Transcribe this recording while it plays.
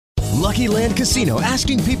Lucky Land Casino,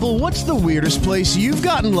 asking people, what's the weirdest place you've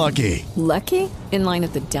gotten lucky? Lucky? In line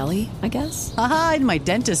at the deli, I guess? Aha, in my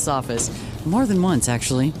dentist's office. More than once,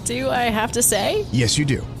 actually. Do I have to say? Yes, you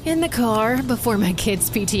do. In the car before my kids'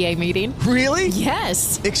 PTA meeting. Really?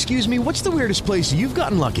 Yes. Excuse me, what's the weirdest place you've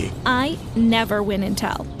gotten lucky? I never win and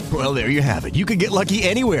tell. Well, there you have it. You can get lucky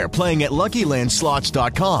anywhere, playing at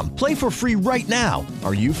LuckyLandSlots.com. Play for free right now.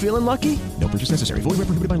 Are you feeling lucky? No purchase necessary. Void where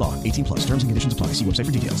prohibited by law. 18 plus. Terms and conditions apply. See website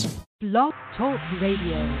for details. Blog Talk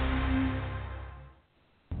Radio.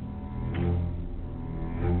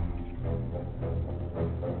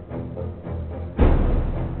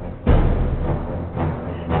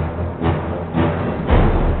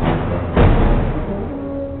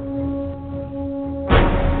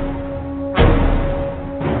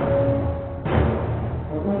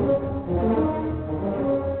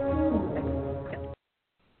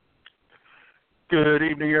 Good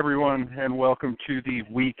evening, everyone, and welcome to the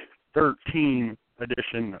Week 13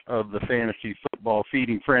 edition of the Fantasy Football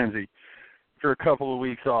Feeding Frenzy. After a couple of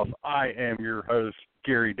weeks off, I am your host,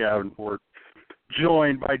 Gary Davenport,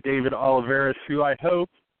 joined by David Oliveris, who I hope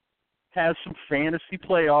has some fantasy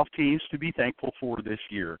playoff teams to be thankful for this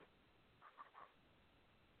year.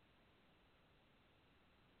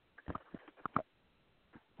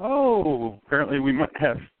 Oh, apparently we might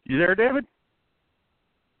have... You there, David?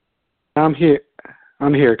 I'm here.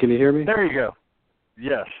 Can you hear me? There you go.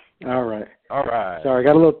 Yes. All right. Sorry,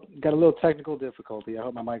 got a little technical difficulty. I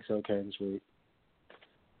hope my mic's okay this week.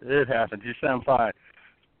 It happens. You sound fine.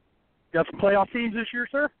 Got some playoff teams this year,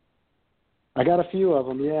 sir? I got a few of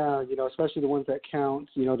them, yeah. You know, especially the ones that count.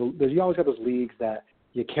 You know, you always got those leagues that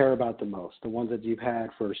you care about the most, the ones that you've had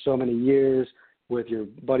for so many years with your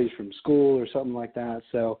buddies from school or something like that.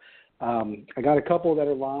 So I got a couple that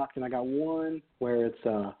are locked, and I got one where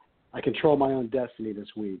it's I control my own destiny this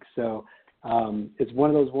week. So it's one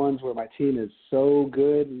of those ones where my team is so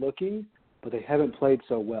good looking, but they haven't played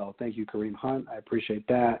so well. Thank you, Kareem Hunt. I appreciate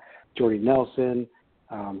that. Jordy Nelson,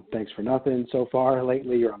 thanks for nothing so far.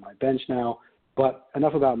 Lately, you're on my bench now. But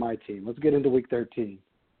enough about my team. Let's get into Week 13.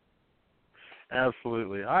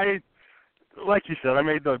 Absolutely. Like you said, I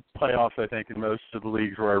made the playoffs, I think, in most of the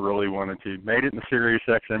leagues where I really wanted to. Made it in the Sirius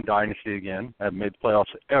XM Dynasty again. I've made the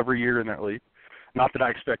playoffs every year in that league. Not that I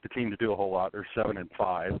expect the team to do a whole lot. They're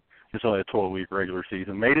 7-5. It's only a 12-week regular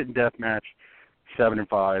season. Made it in deathmatch,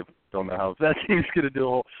 7-5. Don't know how that team's going to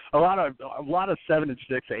do a lot of 7-6,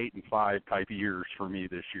 8-5 type of years for me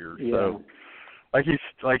this year. Yeah. So, like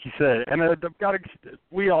you said, and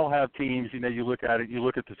we all have teams. You know, you look at it, you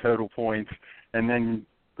look at the total points, and then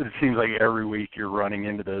it seems like every week you're running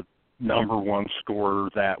into the number one scorer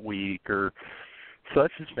that week, or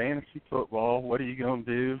such as fantasy football. What are you going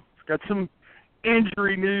to do? Got some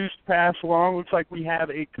injury news to pass along. Looks like we have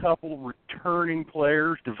a couple returning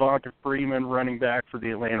players. Devonta Freeman, running back for the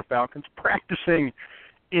Atlanta Falcons, practicing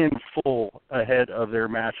in full ahead of their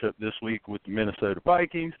matchup this week with the Minnesota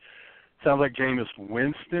Vikings. Sounds like Jameis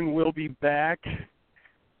Winston will be back.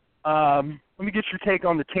 Let me get your take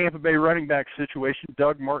on the Tampa Bay running back situation.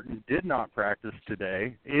 Doug Martin did not practice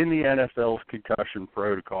today in the NFL's concussion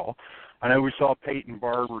protocol. I know we saw Peyton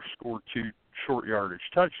Barber score 2 short yardage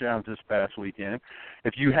touchdowns this past weekend.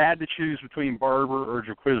 If you had to choose between Barber or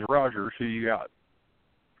Jaquiz Rogers, who you got?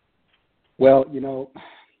 Well, you know,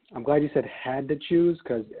 I'm glad you said had to choose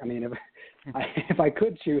because, I mean, if I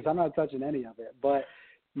could choose, I'm not touching any of it. But,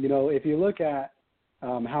 you know, if you look at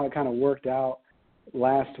how it kind of worked out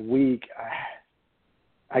last week,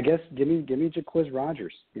 I guess give me Jaquiz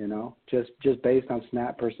Rogers, you know, just based on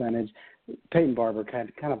snap percentage. Peyton Barber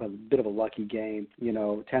kind of a bit of a lucky game, you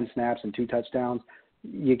know, 10 snaps and 2 touchdowns.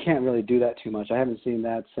 You can't really do that too much. I haven't seen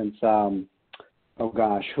that since, who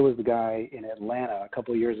was the guy in Atlanta a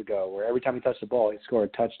couple of years ago where every time he touched the ball, he scored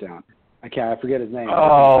a touchdown. I forget his name.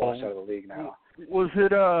 Oh, out of the league now. Was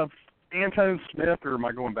it Antone Smith, or am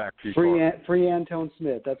I going back too far? Free Antone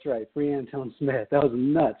Smith. That's right, free Antone Smith. That was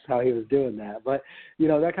nuts how he was doing that. But, you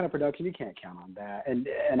know, that kind of production, you can't count on that. And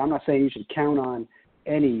I'm not saying you should count on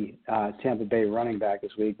any Tampa Bay running back this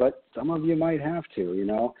week, but some of you might have to, you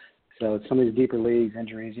know. So some of these deeper leagues,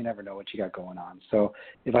 injuries, you never know what you got going on. So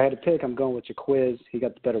if I had to pick, I'm going with Jaquiz. He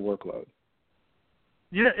got the better workload.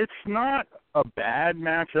 Yeah, it's not a bad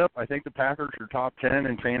matchup. I think the Packers are top 10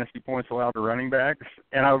 in fantasy points allowed to running backs.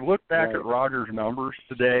 And I looked back at Rodgers' numbers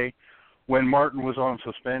today when Martin was on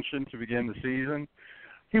suspension to begin the season.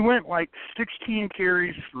 He went like 16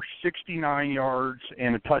 carries for 69 yards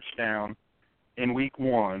and a touchdown in week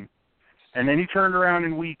 1. And then he turned around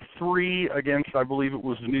in week 3 against, I believe it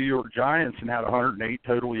was the New York Giants, and had 108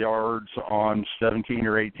 total yards on 17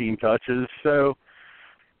 or 18 touches. So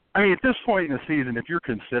I mean, at this point in the season, if you're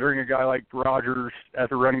considering a guy like Rodgers at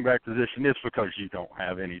the running back position, it's because you don't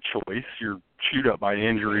have any choice. You're chewed up by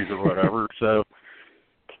injuries or whatever. So,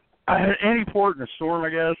 any port in a storm, I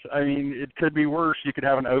guess. I mean, it could be worse. You could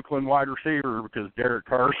have an Oakland wide receiver because Derek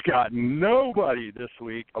Carr's got nobody this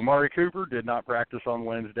week. Amari Cooper did not practice on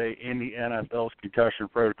Wednesday in the NFL's concussion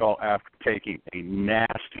protocol after taking a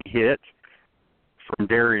nasty hit from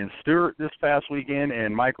Darian Stewart this past weekend,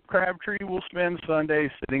 and Michael Crabtree will spend Sunday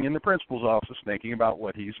sitting in the principal's office thinking about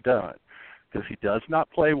what he's done because he does not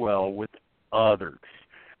play well with others.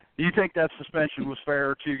 Do you think that suspension was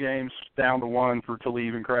fair? 2 games down to 1 for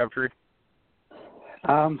Talib and Crabtree?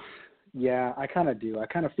 Yeah, I kind of do. I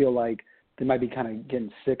kind of feel like they might be kind of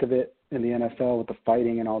getting sick of it in the NFL with the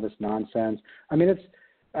fighting and all this nonsense. I mean,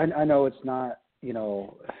 I know it's not,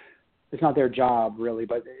 it's not their job really,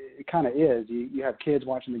 but it kind of is. You have kids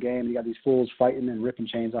watching the game, and you got these fools fighting and ripping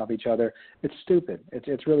chains off each other. It's stupid.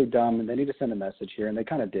 It's really dumb, and they need to send a message here, and they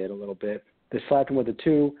kind of did a little bit. They slapped them with a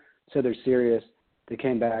 2, said they're serious. They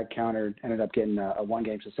came back, countered, ended up getting a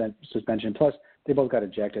 1-game suspension. Plus, they both got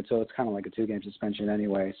ejected, so it's kind of like a 2-game suspension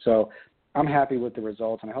anyway. So I'm happy with the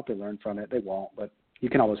results, and I hope they learn from it. They won't, but you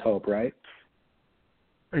can always hope, right?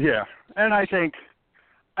 Yeah, and I think,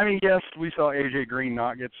 yes, we saw A.J. Green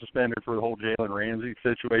not get suspended for the whole Jalen Ramsey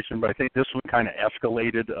situation, but I think this one kind of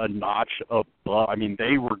escalated a notch above.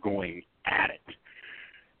 They were going at it.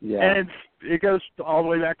 Yeah. And it goes all the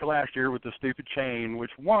way back to last year with the stupid chain,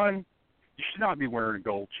 which, one, you should not be wearing a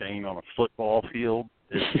gold chain on a football field.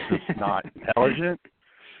 It's just not intelligent.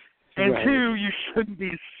 And right. 2, you shouldn't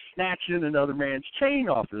be snatching another man's chain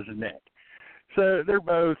off his neck. So they're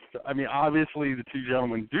both, obviously the 2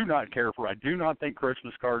 gentlemen do not care for. I do not think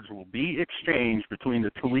Christmas cards will be exchanged between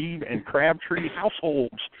the Talib and Crabtree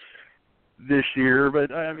households this year, but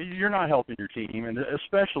you're not helping your team, and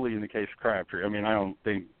especially in the case of Crabtree. I don't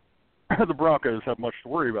think the Broncos have much to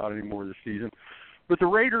worry about anymore this season. But the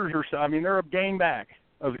Raiders are, they're a game back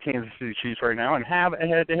of the Kansas City Chiefs right now and have a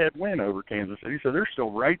head-to-head win over Kansas City, so they're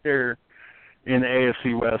still right there in the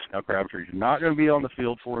AFC West. Now, Crabtree's not going to be on the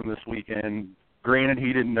field for him this weekend. Granted,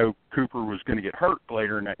 he didn't know Cooper was going to get hurt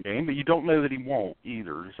later in that game, but you don't know that he won't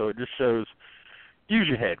either. So it just shows, use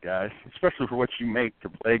your head, guys, especially for what you make to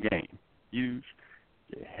play a game. Use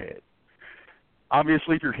your head.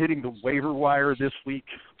 Obviously, if you're hitting the waiver wire this week,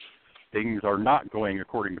 things are not going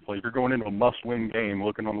according to plan. If you're going into a must-win game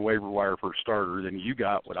looking on the waiver wire for a starter, then you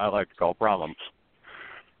got what I like to call problems.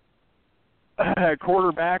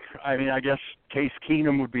 Quarterback, I guess Case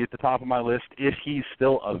Keenum would be at the top of my list if he's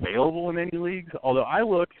still available in any leagues. Although I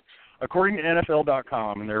looked, according to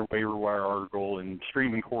NFL.com and their waiver wire article and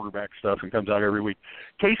streaming quarterback stuff that comes out every week,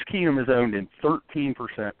 Case Keenum is owned in 13%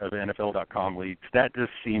 of NFL.com leagues. That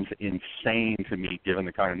just seems insane to me given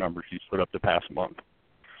the kind of numbers he's put up the past month.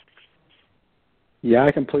 Yeah,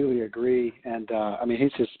 I completely agree. And,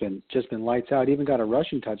 he's just been lights out. He even got a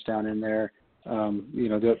rushing touchdown in there,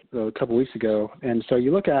 a couple weeks ago. And so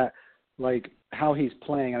you look at, how he's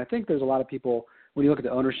playing, and I think there's a lot of people, when you look at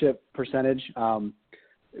the ownership percentage,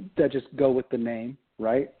 that just go with the name,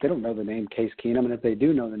 right? They don't know the name Case Keenum, and if they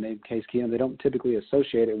do know the name Case Keenum, they don't typically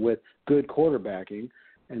associate it with good quarterbacking.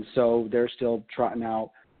 And so they're still trotting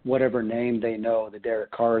out whatever name they know, the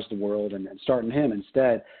Derek Carrs of the world, and starting him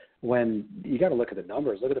instead. When you got to look at the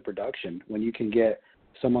numbers, look at the production. When you can get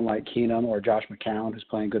someone like Keenum or Josh McCown who's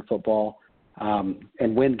playing good football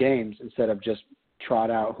and win games instead of just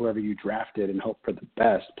trot out whoever you drafted and hope for the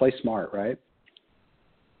best. Play smart, right?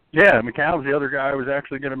 Yeah, McCown's the other guy I was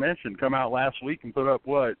actually going to mention. Come out last week and put up,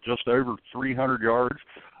 just over 300 yards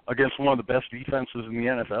against one of the best defenses in the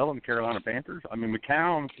NFL in the Carolina Panthers.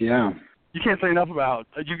 McCown, yeah, you can't say enough about.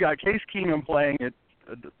 You got Case Keenum playing at,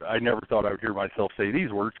 I never thought I would hear myself say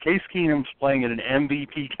these words. Case Keenum's playing at an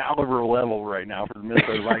MVP caliber level right now for the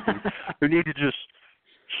Minnesota Vikings, who need to just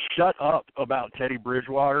shut up about Teddy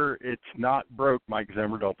Bridgewater. It's not broke, Mike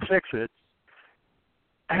Zimmer. Don't fix it.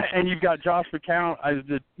 And you've got Josh McCown.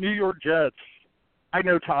 The New York Jets, I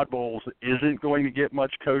know Todd Bowles isn't going to get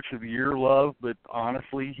much Coach of the Year love, but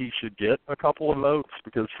honestly, he should get a couple of votes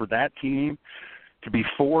because for that team to be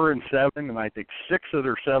 4-7, and I think 6 of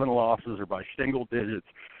their 7 losses are by single digits.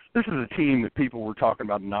 This is a team that people were talking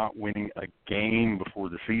about not winning a game before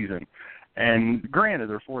the season. And granted,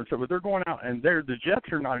 they're 4-7, but they're going out, and the Jets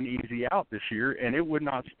are not an easy out this year, and it would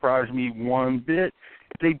not surprise me one bit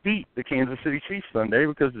if they beat the Kansas City Chiefs Sunday,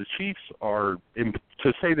 because the Chiefs are,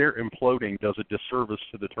 to say they're imploding does a disservice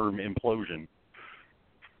to the term implosion.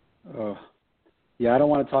 Yeah, I don't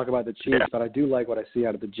want to talk about the Chiefs, but I do like what I see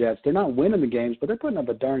out of the Jets. They're not winning the games, but they're putting up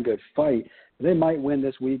a darn good fight. They might win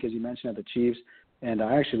this week, as you mentioned, at the Chiefs. and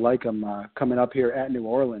I actually like them coming up here at New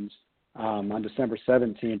Orleans on December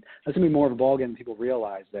 17th. That's going to be more of a ball game than people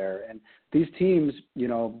realize there. And these teams,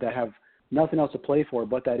 that have nothing else to play for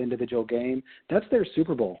but that individual game, that's their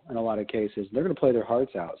Super Bowl in a lot of cases. They're going to play their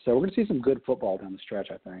hearts out. So we're going to see some good football down the stretch,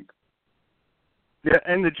 I think. Yeah,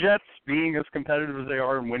 and the Jets being as competitive as they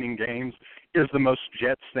are and winning games is the most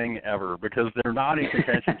Jets thing ever because they're not in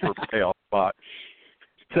contention for a playoff spot.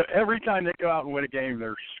 So every time they go out and win a game,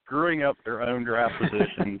 they're screwing up their own draft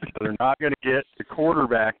positions. So they're not going to get the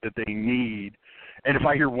quarterback that they need. And if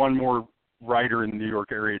I hear one more writer in the New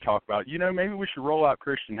York area talk about, maybe we should roll out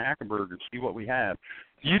Christian Hackenberg and see what we have.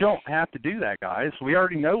 You don't have to do that, guys. We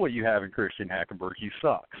already know what you have in Christian Hackenberg. He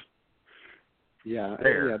sucks. Yeah,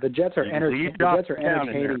 the Jets are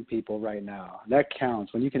entertaining people right now. That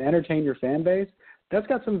counts. When you can entertain your fan base, that's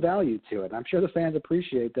got some value to it. I'm sure the fans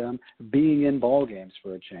appreciate them being in ball games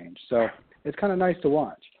for a change. So it's kind of nice to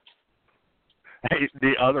watch. Hey,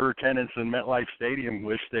 the other tenants in MetLife Stadium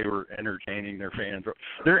wish they were entertaining their fans.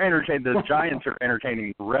 They're entertaining. The Giants are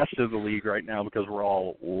entertaining the rest of the league right now because we're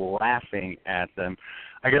all laughing at them.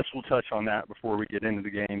 I guess we'll touch on that before we get into the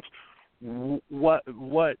games. What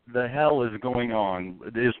the hell is going on?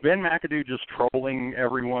 Is Ben McAdoo just trolling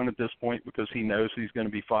everyone at this point because he knows he's going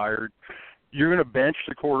to be fired? You're going to bench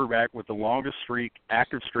the quarterback with the longest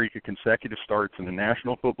active streak of consecutive starts in the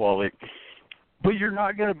National Football League, but you're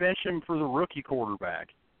not going to bench him for the rookie quarterback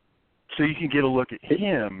so you can get a look at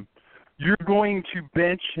him. You're going to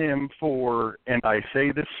bench him for, and I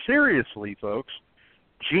say this seriously, folks,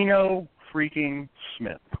 Geno freaking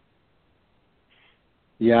Smith.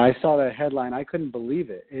 Yeah, I saw that headline. I couldn't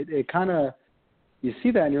believe it. It kind of, you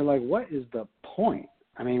see that and you're like, what is the point?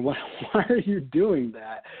 I mean, why are you doing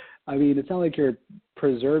that? I mean, it's not like you're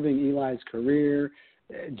preserving Eli's career.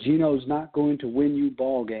 Geno's not going to win you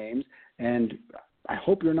ball games, and I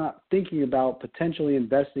hope you're not thinking about potentially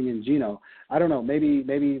investing in Geno. I don't know. Maybe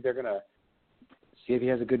they're going to see if he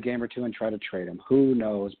has a good game or two and try to trade him. Who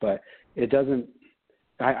knows? But it doesn't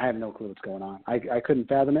 – I have no clue what's going on. I couldn't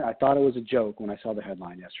fathom it. I thought it was a joke when I saw the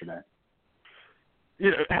headline yesterday.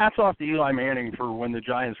 Hats off to Eli Manning for when the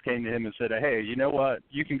Giants came to him and said, hey, you know what?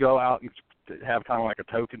 You can go out and have kind of like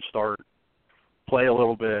a token start, play a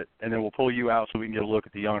little bit, and then we'll pull you out so we can get a look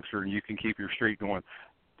at the youngster and you can keep your streak going.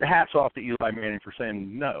 Hats off to Eli Manning for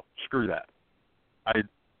saying, no, screw that.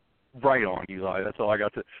 Right on, Eli. That's all I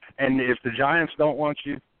got to. And if the Giants don't want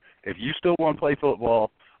you, if you still want to play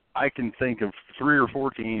football, I can think of 3 or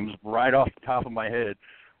 4 teams right off the top of my head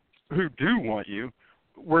who do want you,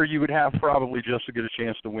 where you would have probably just as good a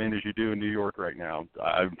chance to win as you do in New York right now.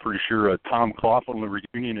 I'm pretty sure a Tom Coughlin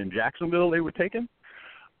reunion in Jacksonville, they would take him.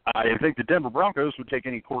 I think the Denver Broncos would take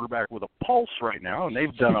any quarterback with a pulse right now, and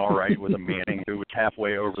they've done all right with a Manning who was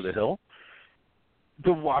halfway over the hill.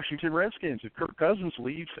 The Washington Redskins, if Kirk Cousins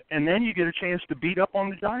leaves, and then you get a chance to beat up on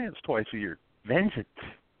the Giants twice a year. Vengeance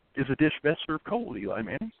is a dish best served cold, Eli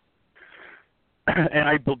Manning. And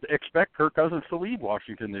I expect Kirk Cousins to leave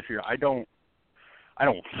Washington this year. I don't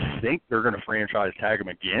think they're going to franchise tag him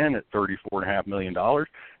again at $34.5 million,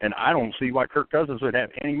 and I don't see why Kirk Cousins would have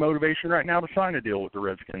any motivation right now to sign a deal with the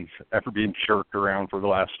Redskins after being shirked around for the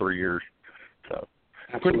last 3 years. So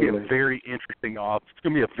it's going to be a very interesting off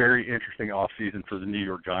season for the New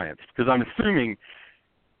York Giants because I'm assuming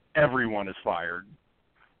everyone is fired.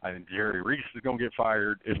 I think Jerry Reese is going to get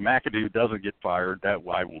fired. If McAdoo doesn't get fired, that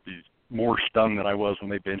I will be more stunned than I was when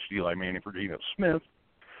they benched Eli Manning for Geno Smith.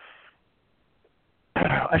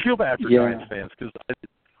 I feel bad for Giants fans because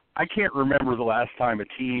I can't remember the last time a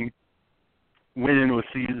team went into a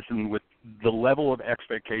season with the level of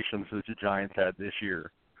expectations that the Giants had this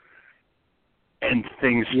year, and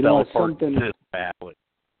things fell apart this badly.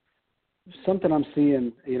 Something I'm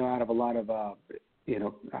seeing, out of a lot of,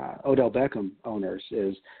 Odell Beckham owners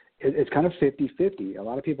is it's kind of 50-50. A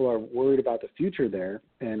lot of people are worried about the future there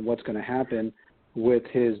and what's going to happen with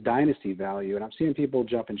his dynasty value, and I'm seeing people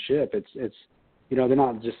jumping ship. It's they're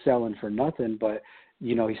not just selling for nothing, but,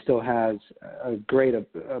 he still has a great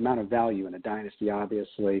amount of value in a dynasty,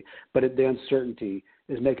 obviously. But the uncertainty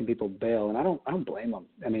is making people bail, and I don't blame them.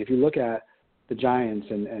 I mean, if you look at the Giants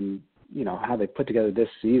and how they put together this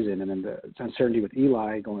season and then the uncertainty with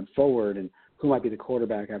Eli going forward and who might be the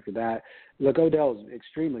quarterback after that. Look, Odell's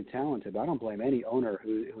extremely talented, but I don't blame any owner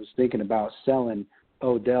who's thinking about selling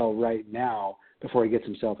Odell right now before he gets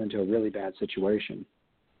himself into a really bad situation.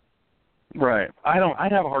 Right.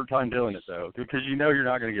 I'd have a hard time doing it, though, because you're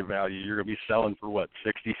not going to get value. You're going to be selling for,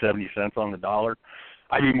 60, 70 cents on the dollar.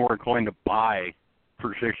 I'd be more inclined to buy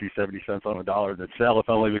for 60, 70 cents on the dollar than sell, if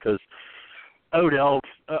only because Odell's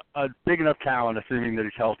a big enough talent, assuming that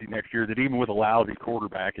he's healthy next year, that even with a lousy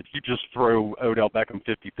quarterback, if you just throw Odell Beckham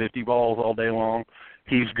 50-50 balls all day long,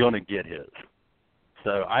 he's going to get his.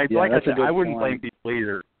 So, I wouldn't blame people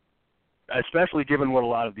either, especially given what a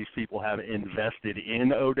lot of these people have invested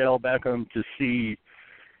in Odell Beckham, to see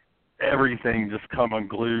everything just come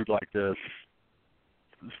unglued like this.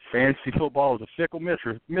 Fantasy football is a fickle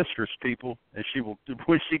mistress, people, and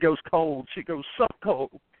when she goes cold, she goes so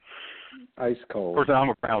cold. Ice cold. Of course, I'm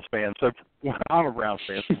a Browns fan, so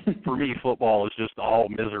for me, football is just all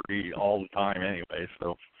misery all the time anyway.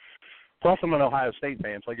 So, plus I'm an Ohio State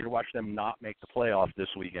fan, so I get to watch them not make the playoffs this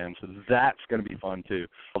weekend, so that's going to be fun too.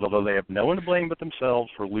 Although they have no one to blame but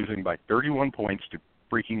themselves for losing by 31 points to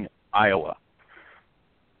freaking Iowa.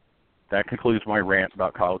 That concludes my rant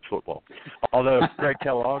about college football. Although Greg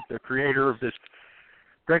Kellogg, the creator of this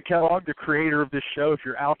show, if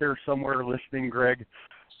you're out there somewhere listening, Greg,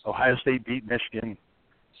 Ohio State beat Michigan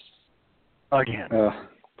again. I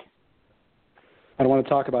don't want to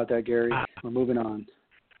talk about that, Gary. We're moving on.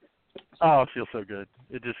 Oh, it feels so good.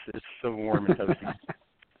 It's so warm and toasty.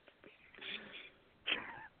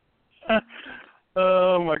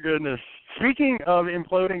 Oh, my goodness. Speaking of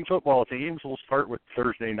imploding football teams, we'll start with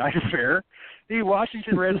Thursday night affair. The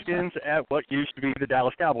Washington Redskins at what used to be the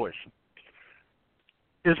Dallas Cowboys.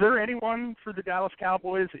 Is there anyone for the Dallas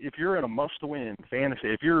Cowboys, if you're in a must-win fantasy,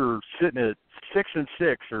 if you're sitting at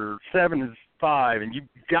 6-6 or 7-5 and you've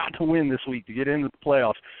got to win this week to get into the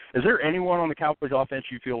playoffs, is there anyone on the Cowboys offense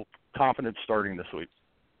you feel confident starting this week?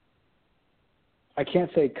 I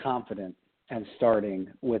can't say confident and starting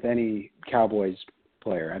with any Cowboys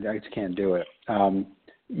player. I just can't do it.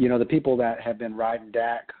 The people that have been riding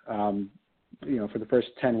Dak, for the first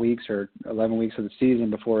 10 weeks or 11 weeks of the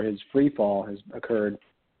season before his free fall has occurred,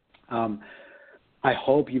 I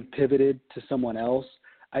hope you've pivoted to someone else.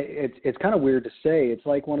 It's kind of weird to say. It's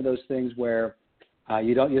like one of those things where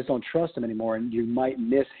you just don't trust him anymore, and you might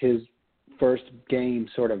miss his first game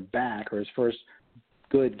sort of back, or his first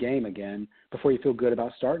good game again before you feel good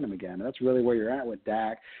about starting him again. And that's really where you're at with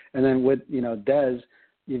Dak. And then with Dez,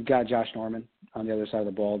 you've got Josh Norman on the other side of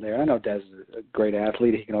the ball there. I know Dez is a great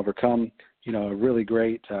athlete. He can overcome a really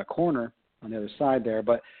great corner on the other side there,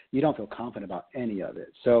 but you don't feel confident about any of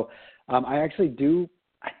it. So I do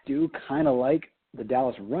kind of like the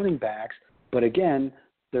Dallas running backs, but again,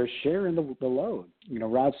 they're sharing the load.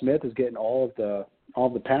 Rod Smith is getting all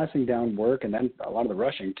the passing down work, and then a lot of the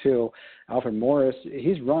rushing too. Alfred Morris,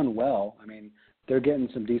 he's run well. I mean, they're getting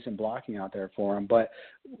some decent blocking out there for him, but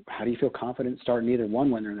how do you feel confident starting either one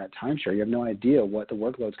when they're in that timeshare? You have no idea what the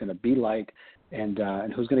workload's going to be like and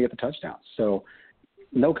who's going to get the touchdowns. So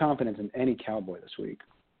no confidence in any Cowboy this week.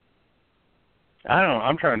 I don't know.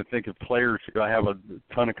 I'm trying to think of players who I have a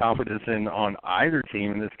ton of confidence in on either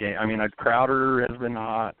team in this game. I mean, Crowder has been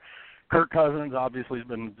hot. Kirk Cousins obviously has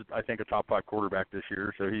been, I think, a top 5 quarterback this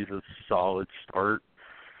year, so he's a solid start.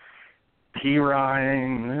 P.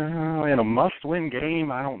 Ryan, in a must-win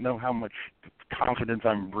game, I don't know how much confidence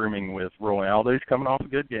I'm brimming with. Roy Aldo's coming off a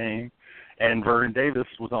good game, and Vernon Davis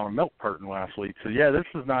was on a milk carton last week. So, yeah, this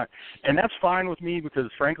is not – and that's fine with me because,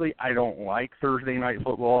 frankly, I don't like Thursday night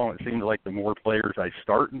football, and it seems like the more players I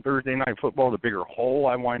start in Thursday night football, the bigger hole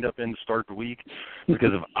I wind up in to start the week,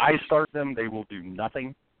 because if I start them, they will do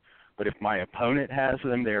nothing. But if my opponent has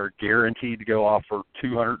them, they are guaranteed to go off for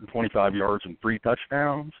 225 yards and 3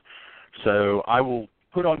 touchdowns. So I will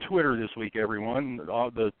put on Twitter this week, everyone, all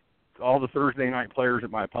the Thursday night players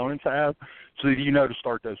that my opponents have, so that you know to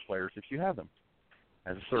start those players if you have them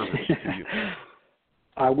as a service to you.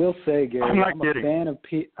 I will say, Gary,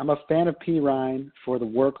 I'm a fan of P. Ryan for the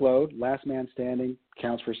workload. Last man standing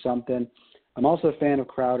counts for something. I'm also a fan of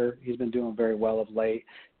Crowder. He's been doing very well of late,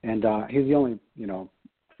 and he's the only,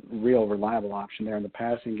 real reliable option there in the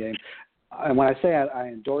passing game. And when I say I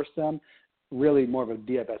endorse them, really more of a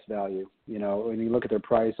DFS value. When you look at their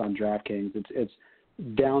price on DraftKings, it's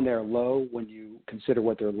down there low when you consider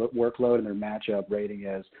what their workload and their matchup rating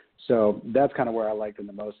is. So that's kind of where I like them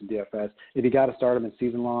the most in DFS. If you got to start them in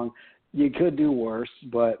season long, you could do worse,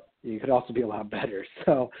 but you could also be a lot better.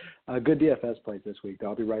 So good DFS plays this week.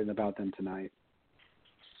 I'll be writing about them tonight.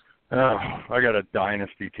 I got a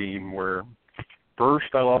dynasty team where first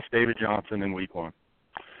I lost David Johnson in week 1.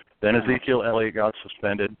 Then Ezekiel Elliott got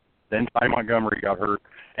suspended. Then Ty Montgomery got hurt.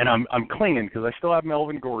 And I'm clinging because I still have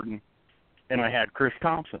Melvin Gordon, and I had Chris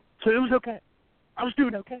Thompson. So it was okay. I was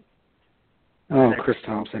doing okay. Oh, Chris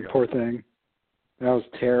Thompson, poor thing. That was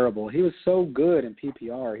terrible. He was so good in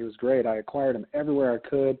PPR. He was great. I acquired him everywhere I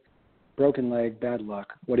could. Broken leg, bad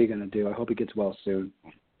luck. What are you going to do? I hope he gets well soon.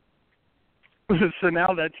 So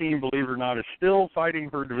now that team, believe it or not, is still fighting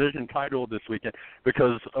for a division title this weekend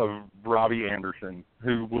because of Robbie Anderson,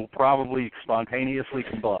 who will probably spontaneously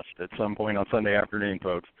combust at some point on Sunday afternoon,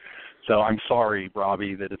 folks. So I'm sorry,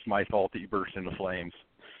 Robbie, that it's my fault that you burst into flames.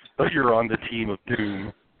 But you're on the team of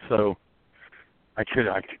doom. So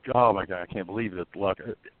oh, my God, I can't believe it. Look,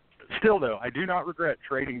 still, though, I do not regret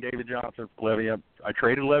trading David Johnson for Le'Veon. I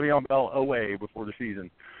traded Le'Veon Bell away before the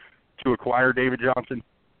season to acquire David Johnson.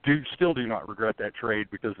 Still do not regret that trade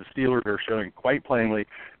because the Steelers are showing quite plainly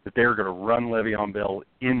that they're going to run Le'Veon Bell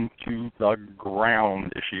into the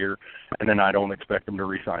ground this year, and then I don't expect them to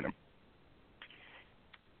re-sign him.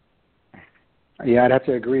 Yeah, I'd have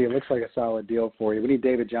to agree. It looks like a solid deal for you. We need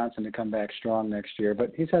David Johnson to come back strong next year,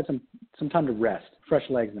 but he's had some time to rest, fresh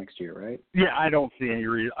legs next year, right? Yeah, I don't see any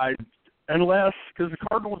reason. Unless, because the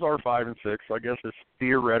Cardinals are 5-6, so I guess it's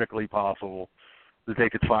theoretically possible that they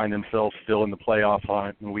could find themselves still in the playoff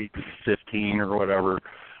hunt in week 15 or whatever.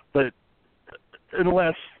 But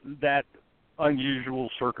unless that unusual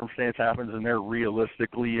circumstance happens and they're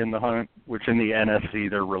realistically in the hunt, which in the NFC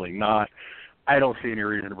they're really not, I don't see any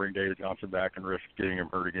reason to bring David Johnson back and risk getting him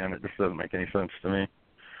hurt again. It just doesn't make any sense to me.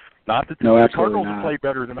 Not that the Cardinals have played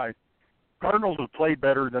better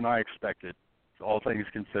than I expected, all things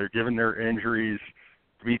considered, given their injuries.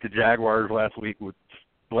 To beat the Jaguars last week with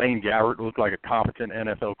Blaine Gabbert looked like a competent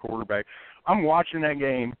NFL quarterback. I'm watching that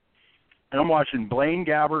game, and I'm watching Blaine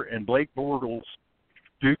Gabbert and Blake Bortles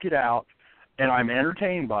duke it out, and I'm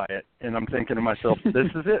entertained by it, and I'm thinking to myself, this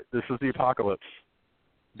is it. This is the apocalypse.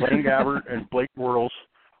 Blaine Gabbert and Blake Bortles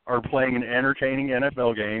are playing an entertaining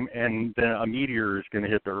NFL game, and then a meteor is going to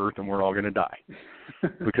hit the earth, and we're all going to die.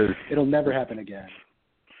 Because it'll never happen again.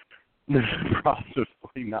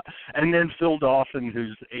 Probably not. And then Phil Dawson,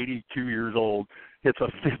 who's 82 years old, hits a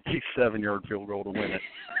 57-yard field goal to win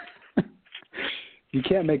it. You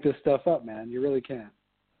can't make this stuff up, man. You really can't.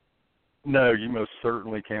 No, you most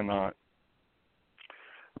certainly cannot.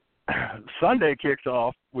 Sunday kicks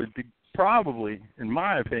off with probably, in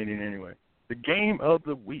my opinion anyway, the game of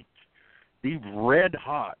the week. The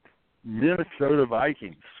red-hot Minnesota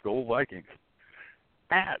Vikings, Skull Vikings,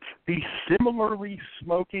 at the similarly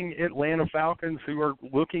smoking Atlanta Falcons, who are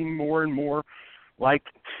looking more and more like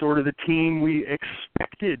sort of the team we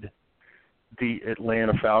expected the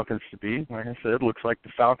Atlanta Falcons to be. Like I said, looks like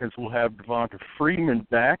the Falcons will have Devonta Freeman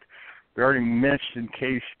back. We already mentioned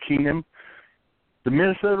Case Keenum. The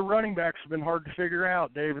Minnesota running backs have been hard to figure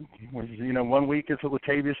out, David. You know, one week it's a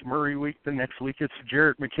Latavius Murray week, the next week it's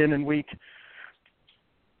Jerick McKinnon week.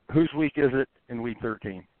 Whose week is it in week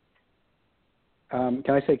 13? Can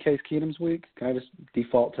I say Case Keenum's week? Can I just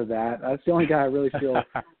default to that? That's the only guy I really feel,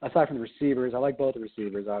 aside from the receivers. I like both the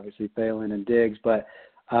receivers, obviously, Thielen and Diggs. But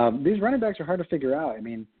these running backs are hard to figure out. I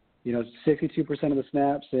mean, you know, 62% of the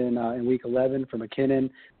snaps in week 11 for McKinnon,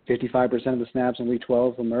 55% of the snaps in week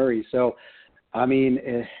 12 for Murray. So, I mean,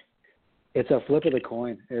 it's a flip of the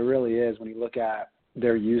coin. It really is when you look at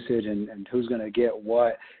their usage and who's going to get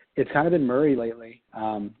what. It's kind of been Murray lately,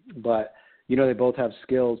 but, you know, they both have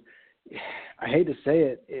skills. I hate to say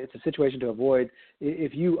it, it's a situation to avoid.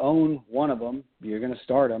 If you own one of them, you're going to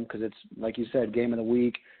start them because it's, like you said, game of the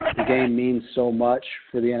week. The game means so much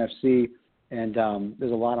for the NFC, and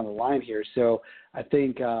there's a lot on the line here. So I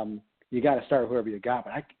think you got to start whoever you got.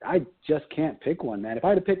 But I just can't pick one, man. If I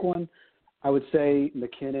had to pick one, I would say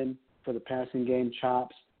McKinnon for the passing game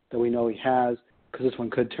chops that we know he has, because this one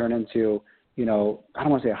could turn into, you know, I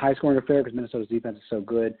don't want to say a high-scoring affair because Minnesota's defense is so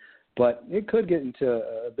good, but it could get into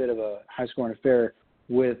a bit of a high-scoring affair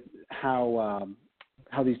with how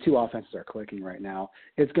these two offenses are clicking right now.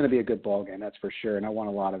 It's going to be a good ball game, that's for sure, and I want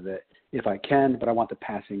a lot of it if I can, but I want the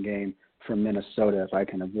passing game from Minnesota if I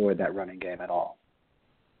can avoid that running game at all.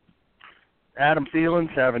 Adam Thielen's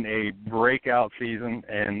having a breakout season,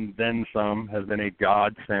 and then some, has been a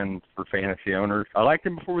godsend for fantasy owners. I liked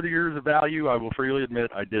him before the years of value. I will freely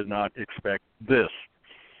admit I did not expect this.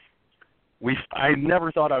 I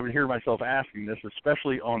never thought I would hear myself asking this,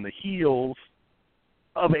 especially on the heels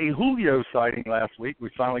of a Julio sighting last week. We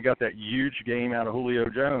finally got that huge game out of Julio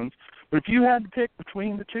Jones. But if you had to pick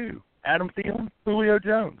between the two, Adam Thielen, Julio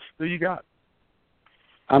Jones, who you got?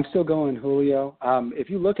 I'm still going Julio. If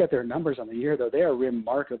you look at their numbers on the year, though, they are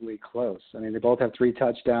remarkably close. I mean, they both have 3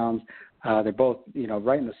 touchdowns. They're both, you know,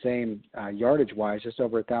 right in the same yardage-wise, just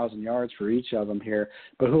over 1,000 yards for each of them here.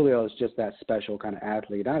 But Julio is just that special kind of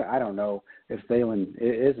athlete. I don't know if Thielen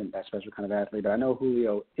isn't that special kind of athlete, but I know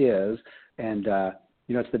Julio is. And,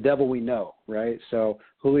 you know, it's the devil we know, right? So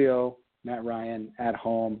Julio, Matt Ryan at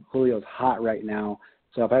home. Julio's hot right now.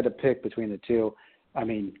 So if I had to pick between the two, I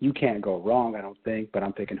mean, you can't go wrong, I don't think, but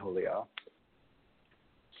I'm picking Julio.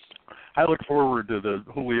 I look forward to the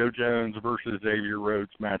Julio Jones versus Xavier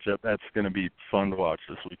Rhodes matchup. That's going to be fun to watch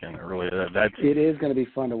this weekend. It is going to be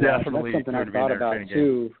fun to watch. That's something I thought about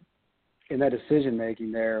too in that decision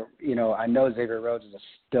making there. I know Xavier Rhodes is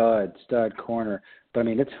a stud corner, but I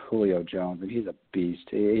mean it's Julio Jones, and he's a beast.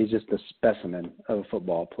 He's just a specimen of a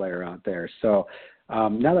football player out there. So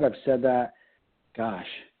now that I've said that, gosh,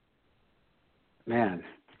 man.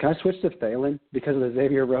 Can I switch to Thielen because of the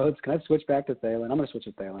Xavier Rhodes? Can I switch back to Thielen? I'm going to switch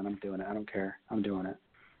to Thielen. I'm doing it. I don't care. I'm doing it.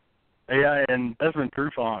 Yeah, and Desmond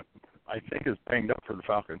Trufant, I think, is banged up for the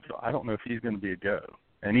Falcons, so I don't know if he's going to be a go.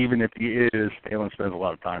 And even if he is, Thielen spends a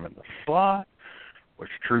lot of time in the slot, which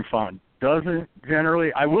Trufant doesn't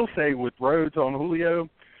generally. I will say with Rhodes on Julio,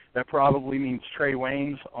 that probably means Trey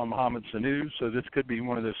Waynes on Mohamed Sanu, so this could be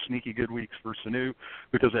one of those sneaky good weeks for Sanu,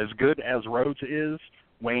 because as good as Rhodes is,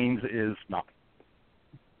 Waynes is not.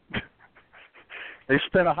 They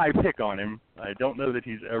spent a high pick on him. I don't know that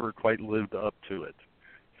he's ever quite lived up to it.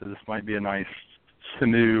 So this might be a nice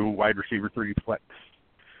Sanu wide receiver 3 flex.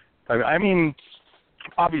 I mean,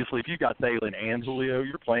 obviously, if you got Thielen and Julio,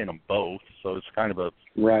 you're playing them both. So it's kind of a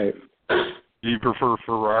right. Do you prefer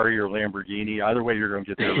Ferrari or Lamborghini? Either way, you're going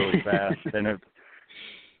to get there really fast. And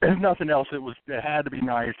if nothing else, it had to be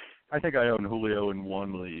nice. I think I own Julio in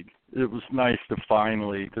one league. It was nice to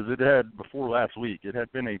finally, because it had before last week, it had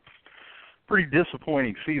been a pretty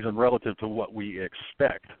disappointing season relative to what we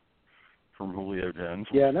expect from Julio Jones.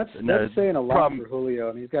 Yeah, and that's saying a lot for Julio.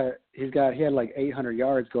 I mean, he had like 800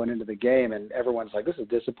 yards going into the game, and everyone's like, this is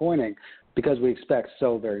disappointing because we expect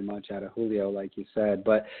so very much out of Julio, like you said.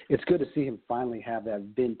 But it's good to see him finally have that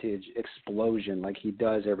vintage explosion like he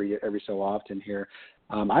does every so often here.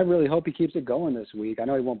 I really hope he keeps it going this week. I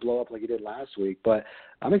know he won't blow up like he did last week, but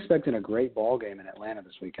I'm expecting a great ball game in Atlanta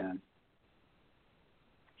this weekend.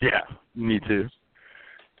 Yeah, me too.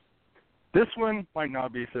 This one might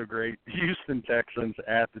not be so great. Houston Texans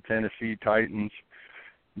at the Tennessee Titans.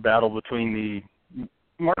 Battle between the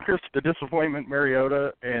Marcus, the disappointment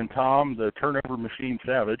Mariota, and Tom, the turnover machine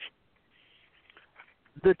Savage.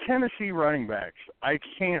 The Tennessee running backs, I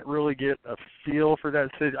can't really get a feel for that.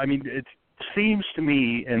 I mean, it seems to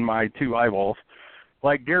me in my two eyeballs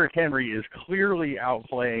like Derrick Henry is clearly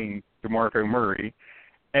outplaying DeMarco Murray.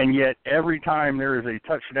 And yet every time there is a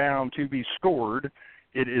touchdown to be scored,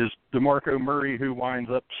 it is DeMarco Murray who winds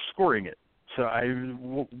up scoring it. So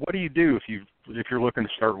what do you do if you're looking to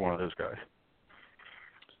start one of those guys?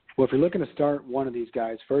 Well, if you're looking to start one of these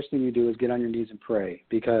guys, first thing you do is get on your knees and pray,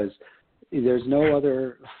 because there's no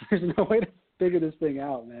way to figure this thing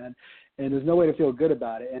out, man. And there's no way to feel good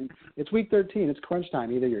about it. And it's week 13. It's crunch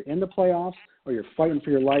time. Either you're in the playoffs or you're fighting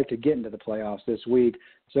for your life to get into the playoffs this week.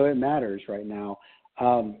 So it matters right now.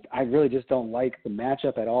 I really just don't like the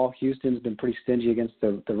matchup at all. Houston's been pretty stingy against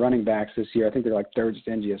the running backs this year. I think they're like third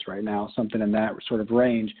stingiest right now, something in that sort of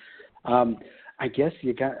range. I guess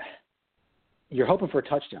you're hoping for a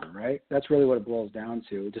touchdown, right? That's really what it boils down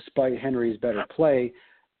to. Despite Henry's better play,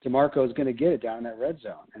 DeMarco's going to get it down in that red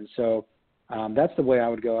zone. And so that's the way I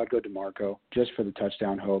would go. I'd go DeMarco just for the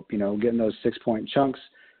touchdown hope. Getting those 6-point chunks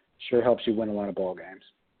sure helps you win a lot of ball games.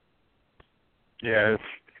 Yeah,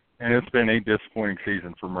 it's been a disappointing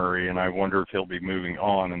season for Murray, and I wonder if he'll be moving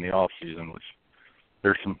on in the offseason, which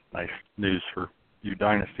there's some nice news for you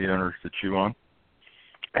dynasty owners to chew on.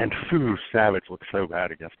 And Savage looks so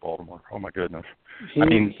bad against Baltimore. Oh, my goodness. He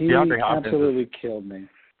DeAndre Hopkins absolutely killed me.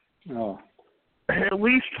 Oh. At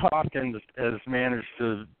least Hopkins has managed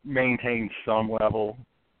to maintain some level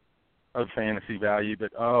of fantasy value,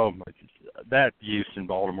 but that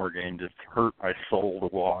Houston-Baltimore game just hurt my soul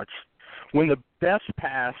to watch. When the best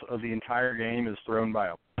pass of the entire game is thrown by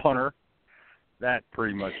a punter, that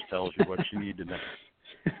pretty much tells you what you need to know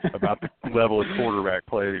about the level of quarterback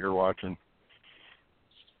play that you're watching.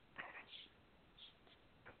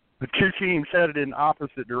 The two teams headed in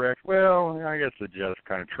opposite directions. Well, I guess they're just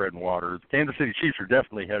kind of treading water. The Kansas City Chiefs are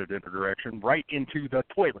definitely headed in a direction, right into the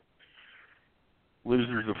toilet.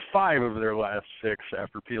 Losers of 5 of their last 6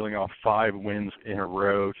 after peeling off 5 wins in a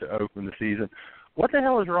row to open the season. What the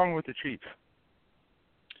hell is wrong with the Chiefs?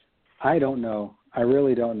 I don't know. I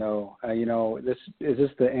really don't know. Is this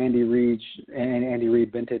the Andy Reid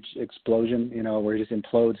vintage explosion? Where he just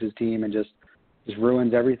implodes his team and just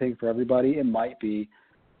ruins everything for everybody. It might be,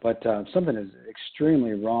 but something is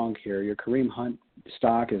extremely wrong here. Your Kareem Hunt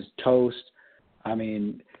stock is toast. I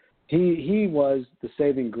mean, he was the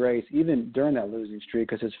saving grace even during that losing streak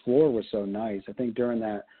because his floor was so nice. I think during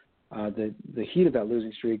that. The heat of that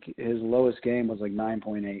losing streak, his lowest game was like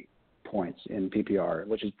 9.8 points in PPR,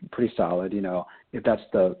 which is pretty solid, if that's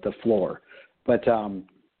the floor. But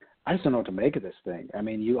I just don't know what to make of this thing. I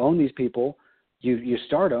mean, you own these people. you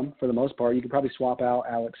start him for the most part. You could probably swap out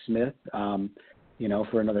Alex Smith,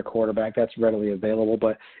 for another quarterback. That's readily available.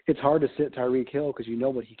 But it's hard to sit Tyreek Hill because you know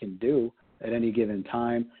what he can do at any given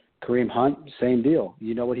time. Kareem Hunt, same deal.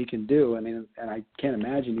 You know what he can do. I mean, and I can't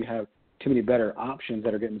imagine you have too many better options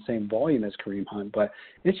that are getting the same volume as Kareem Hunt. But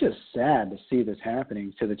it's just sad to see this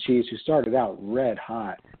happening to the Chiefs, who started out red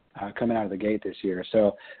hot coming out of the gate this year.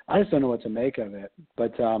 So I just don't know what to make of it.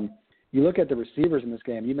 But you look at the receivers in this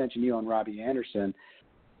game. You mentioned you on Robbie Anderson.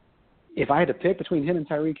 If I had to pick between him and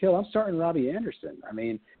Tyreek Hill, I'm starting Robbie Anderson. I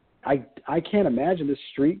mean, I can't imagine this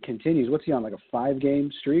streak continues. What's he on, like a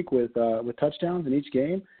 5-game streak with touchdowns in each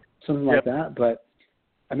game, something like that? But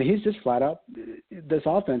I mean, he's just flat out. This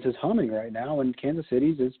offense is humming right now, and Kansas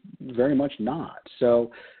City's is very much not.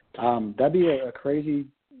 So that'd be a crazy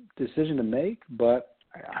decision to make. But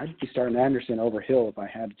I'd be starting Anderson over Hill if I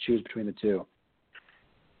had to choose between the two.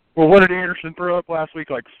 Well, what did Anderson throw up last week?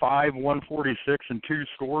 Like 146 and 2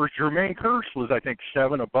 scores. Jermaine Kearse was, I think,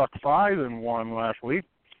 7, a $105 and 1 last week.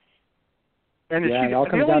 And it all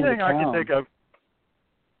comes the only down to thing the I can think of.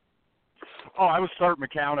 Oh, I would start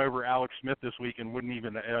McCown over Alex Smith this week, and wouldn't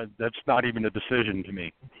even. That's not even a decision to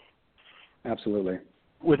me. Absolutely.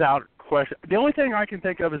 Without question. The only thing I can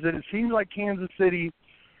think of is that it seems like Kansas City,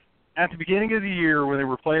 at the beginning of the year when they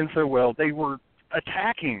were playing so well, they were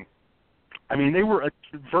attacking. I mean, they were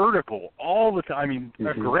vertical all the time. I mean,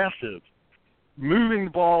 aggressive, moving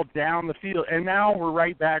the ball down the field. And now we're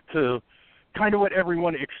right back to kind of what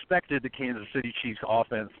everyone expected the Kansas City Chiefs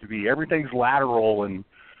offense to be. Everything's lateral and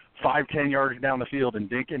 5-10 yards down the field and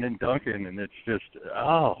dinking and dunking, and it's just,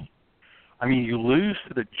 I mean, you lose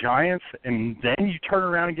to the Giants, and then you turn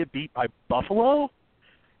around and get beat by Buffalo?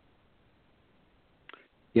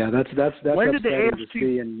 Yeah, that's when did the upsetting AFC... to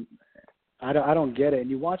see, and I don't get it. And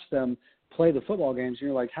you watch them play the football games, and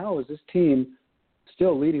you're like, how is this team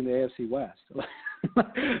still leading the AFC West?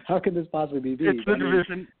 How can this possibly be beat? It's the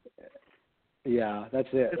division. Yeah, that's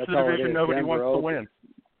it. It's that's the division nobody Denver, wants to win.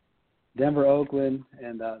 Denver, Oakland,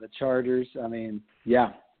 and the Chargers. I mean,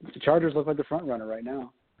 yeah, the Chargers look like the front runner right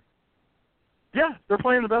now. Yeah, they're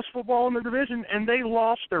playing the best football in the division, and they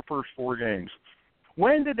lost their first 4 games.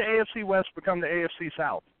 When did the AFC West become the AFC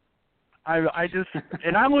South? I just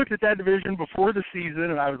and I looked at that division before the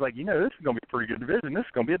season, and I was like, this is going to be a pretty good division. This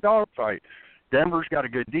is going to be a dogfight. Denver's got a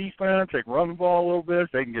good defense. They can run the ball a little bit.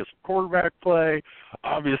 They can get some quarterback play.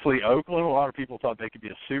 Obviously, Oakland, a lot of people thought they could be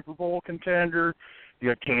a Super Bowl contender. You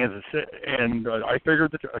got Kansas City, and I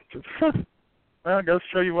figured that well, it goes to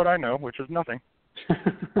show you what I know, which is nothing.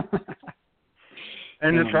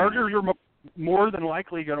 And the Chargers are more than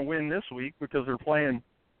likely going to win this week because they're playing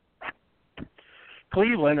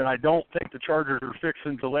Cleveland, and I don't think the Chargers are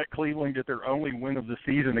fixing to let Cleveland get their only win of the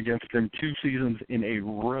season against them 2 seasons in a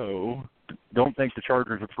row. Don't think the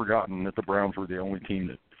Chargers have forgotten that the Browns were the only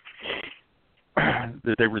team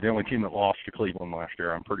that they were the only team that lost to Cleveland last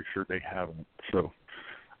year. I'm pretty sure they haven't. So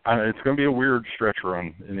it's going to be a weird stretch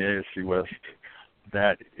run in the AFC West.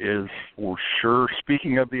 That is for sure.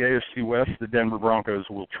 Speaking of the AFC West, the Denver Broncos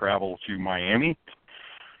will travel to Miami.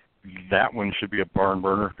 That one should be a barn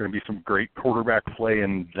burner. Going to be some great quarterback play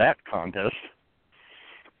in that contest.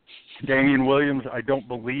 Damian Williams, I don't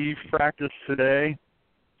believe, practiced today.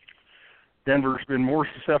 Denver's been more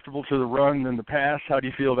susceptible to the run than the pass. How do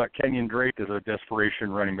you feel about Kenyon Drake as a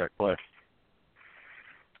desperation running back play?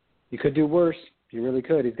 He could do worse. He really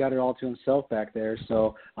could. He's got it all to himself back there.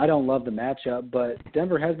 So I don't love the matchup, but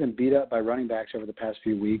Denver has been beat up by running backs over the past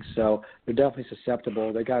few weeks, so they're definitely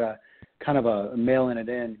susceptible. They got a kind of a mailing it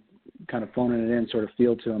in, kind of phoning it in sort of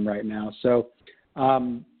feel to them right now. So,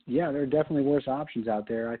 yeah, there are definitely worse options out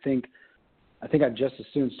there. I think I'd just as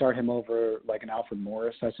soon start him over like an Alfred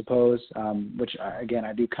Morris, I suppose, which, again,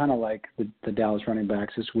 I do kind of like the Dallas running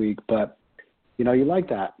backs this week. But, you like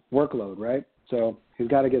that workload, right? So he's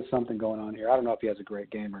got to get something going on here. I don't know if he has a great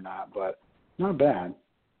game or not, but not bad.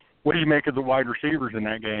 What do you make of the wide receivers in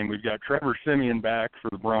that game? We've got Trevor Siemian back for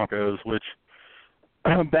the Broncos, which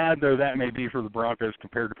bad though that may be for the Broncos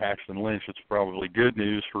compared to Paxton Lynch, it's probably good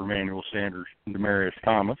news for Emmanuel Sanders and Demaryius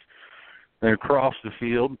Thomas. Then across the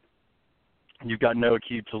field, you've got Noah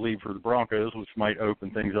Aqib to lead for the Broncos, which might open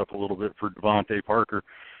things up a little bit for Devontae Parker.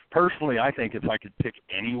 Personally, I think if I could pick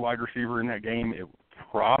any wide receiver in that game, it would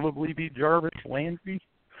probably be Jarvis Landry,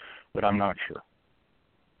 but I'm not sure.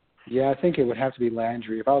 Yeah, I think it would have to be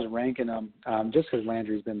Landry. If I was ranking them, just because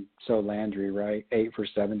Landry's been so Landry, right? 8 for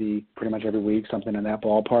 70 pretty much every week, something in that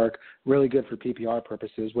ballpark. Really good for PPR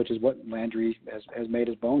purposes, which is what Landry has made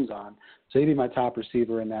his bones on. So he'd be my top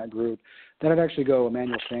receiver in that group. Then I'd actually go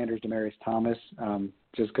Emmanuel Sanders, Demaryius Thomas,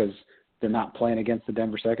 just because they're not playing against the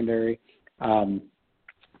Denver secondary.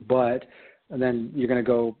 But And then you're going to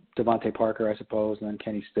go Devontae Parker, I suppose, and then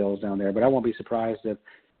Kenny Stills down there. But I won't be surprised if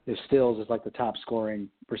Stills is like the top scoring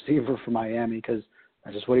receiver for Miami, because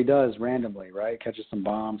that's just what he does randomly, right? Catches some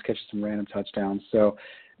bombs, catches some random touchdowns. So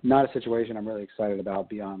not a situation I'm really excited about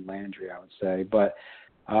beyond Landry, I would say. But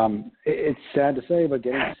it's sad to say, but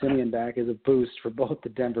getting Simeon back is a boost for both the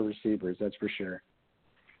Denver receivers, that's for sure.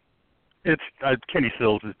 It's Kenny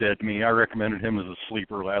Stills is dead to me. I recommended him as a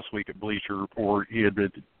sleeper last week at Bleacher Report.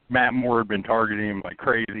 Matt Moore had been targeting him like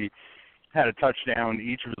crazy. Had a touchdown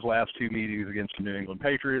each of his last 2 meetings against the New England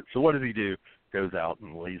Patriots. So what does he do? Goes out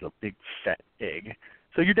and lays a big fat egg.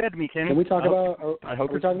 So you're dead to me, Kenny. Can we talk about? Are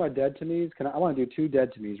we talking about dead to me's? I want to do 2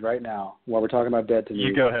 dead to me's right now while we're talking about dead to me's.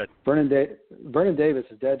 You go ahead. Vernon Davis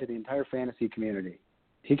is dead to the entire fantasy community.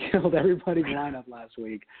 He killed everybody's lineup last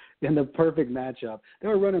week in the perfect matchup. They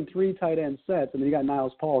were running 3 tight end sets, and then you got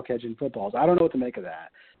Niles Paul catching footballs. I don't know what to make of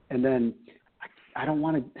that. And then I don't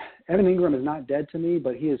want to – Evan Ingram is not dead to me,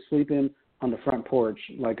 but he is sleeping on the front porch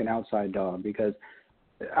like an outside dog because,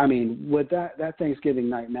 I mean, with that Thanksgiving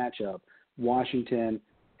night matchup, Washington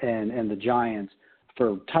and the Giants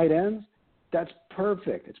for tight ends, that's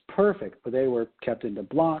perfect. It's perfect. But they were kept into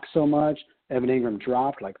block so much. Evan Ingram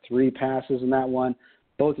dropped like 3 passes in that one.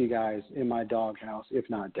 Both you guys in my doghouse, if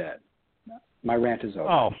not dead. My rant is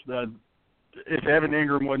over. If Evan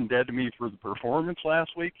Ingram wasn't dead to me for the performance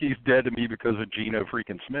last week, he's dead to me because of Geno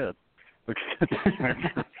freaking Smith.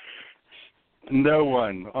 No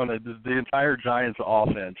one on the entire Giants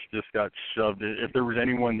offense just got shoved. If there was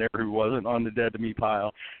anyone there who wasn't on the dead to me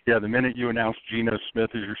pile, the minute you announced Geno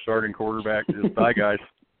Smith as your starting quarterback, just bye guys.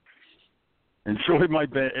 Enjoy my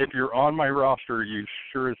bet. If you're on my roster, you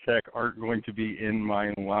sure as heck aren't going to be in my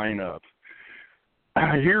lineup.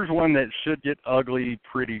 Here's one that should get ugly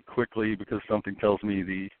pretty quickly because something tells me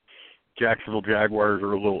the Jacksonville Jaguars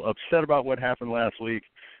are a little upset about what happened last week.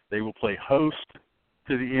 They will play host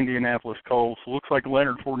to the Indianapolis Colts. Looks like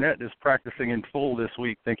Leonard Fournette is practicing in full this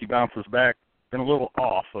week. Think he bounces back. Been a little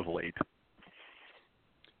off of late.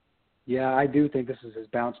 Yeah, I do think this is his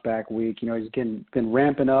bounce back week. He's been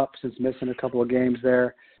ramping up since missing a couple of games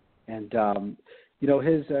there. And,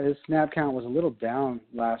 his snap count was a little down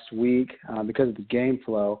last week because of the game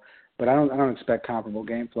flow, but I don't expect comparable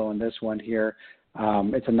game flow in this one here.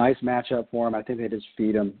 It's a nice matchup for him. I think they just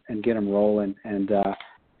feed him and get him rolling and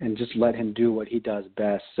just let him do what he does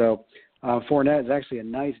best. So Fournette is actually a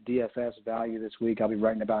nice DFS value this week. I'll be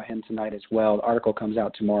writing about him tonight as well. The article comes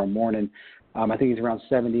out tomorrow morning. I think he's around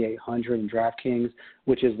 7,800 in DraftKings,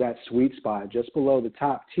 which is that sweet spot just below the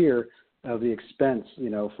top tier of the expense,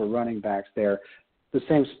 for running backs there. The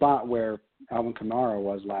same spot where Alvin Kamara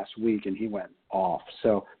was last week, and he went off.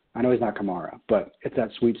 So I know he's not Kamara, but it's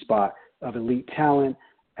that sweet spot of elite talent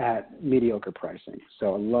at mediocre pricing.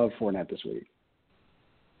 So I love Fournette this week.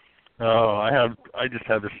 Oh, I just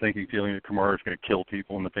have this thinking feeling that Kamara is going to kill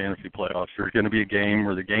people in the fantasy playoffs. There's going to be a game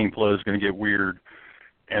where the game flow is going to get weird,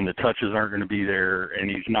 and the touches aren't going to be there, and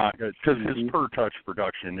he's not because his per touch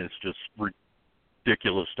production is just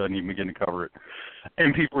ridiculous. Doesn't even begin to cover it,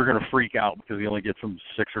 and people are going to freak out because he only gets them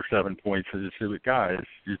 6 or 7 points. And it's guys,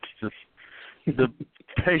 it's just the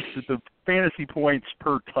pace, the fantasy points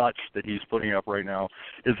per touch that he's putting up right now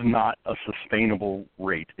is not a sustainable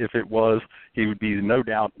rate. If it was, he would be no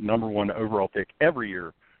doubt number 1 overall pick every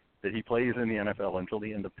year that he plays in the NFL until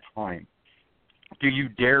the end of time. Do you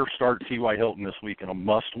dare start T.Y. Hilton this week in a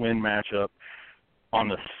must-win matchup on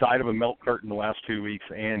the side of a milk carton the last 2 weeks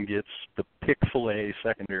and gets the pick-filet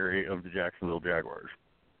secondary of the Jacksonville Jaguars?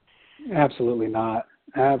 Absolutely not.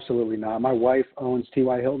 Absolutely not. My wife owns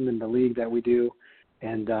T.Y. Hilton in the league that we do,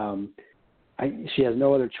 and she has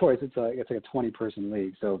no other choice. It's like a 20-person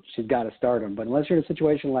league, so she's got to start him. But unless you're in a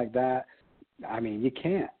situation like that, I mean, you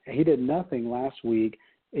can't. He did nothing last week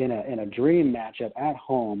in a dream matchup at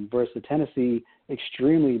home versus the Tennessee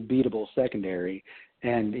extremely beatable secondary,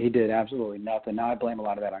 and he did absolutely nothing. Now I blame a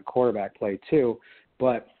lot of that on quarterback play too,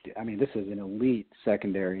 but I mean this is an elite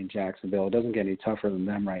secondary in Jacksonville. It doesn't get any tougher than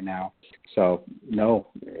them right now. So no,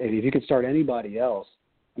 if you could start anybody else,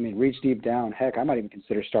 I mean reach deep down. Heck, I might even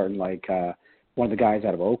consider starting like one of the guys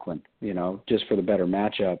out of Oakland, just for the better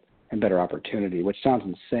matchup and better opportunity, which sounds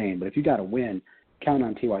insane, but if you got to win, counting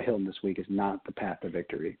on T.Y. Hilton this week is not the path to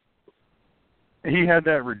victory. He had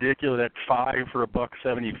that ridiculous, that 5 for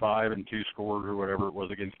 $175 and 2 scores or whatever it was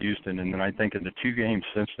against Houston, and then I think in the 2 games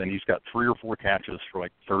since then he's got 3 or 4 catches for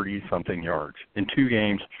like 30-something yards in 2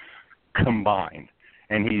 games combined,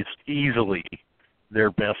 and he's easily their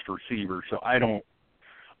best receiver. So I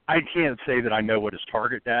can't say that I know what his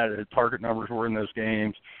target numbers were in those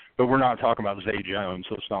games, but we're not talking about Zay Jones,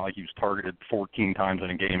 so it's not like he was targeted 14 times in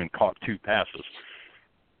a game and caught 2 passes.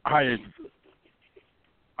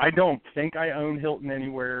 I don't think I own Hilton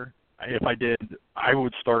anywhere. If I did, I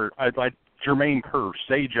would start. I'd like Jermaine Kearse,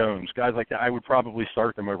 Zay Jones, guys like that. I would probably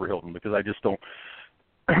start them over Hilton because I just don't.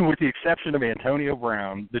 With the exception of Antonio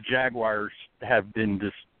Brown, the Jaguars have been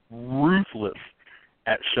just ruthless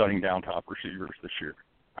at shutting down top receivers this year.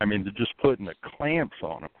 I mean, they're just putting the clamps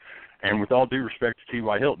on them. And with all due respect to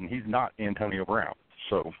T.Y. Hilton, he's not Antonio Brown.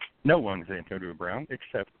 So no one is Antonio Brown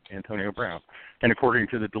except Antonio Brown. And according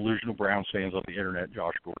to the delusional Browns fans on the internet,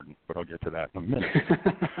 Josh Gordon. But I'll get to that in a minute.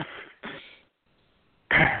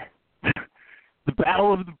 The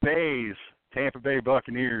Battle of the Bays, Tampa Bay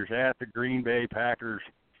Buccaneers at the Green Bay Packers.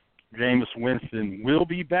 Jameis Winston will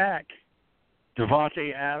be back.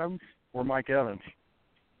 Devontae Adams or Mike Evans?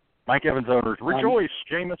 Mike Evans owners, rejoice.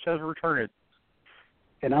 Jameis has returned.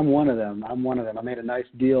 And I'm one of them. I made a nice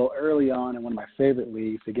deal early on in one of my favorite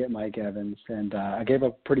leagues to get Mike Evans, and I gave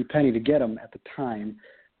a pretty penny to get him at the time,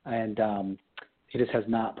 and he just has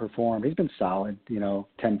not performed. He's been solid,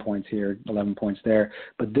 10 points here, 11 points there.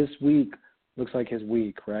 But this week looks like his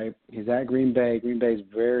week, right? He's at Green Bay. Green Bay is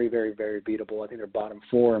very, very, very beatable. I think they're bottom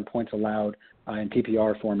 4 in points allowed in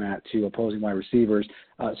PPR format to opposing wide receivers.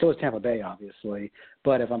 So is Tampa Bay, obviously.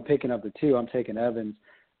 But if I'm picking up the 2, I'm taking Evans.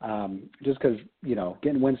 Just because,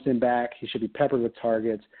 getting Winston back, he should be peppered with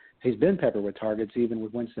targets. He's been peppered with targets even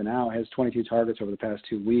with Winston out. He has 22 targets over the past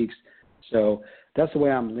 2 weeks. So that's the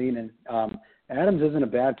way I'm leaning. Adams isn't a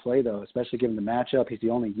bad play, though, especially given the matchup. He's the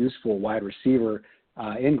only useful wide receiver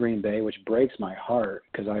in Green Bay, which breaks my heart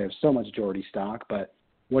because I have so much Jordy stock. But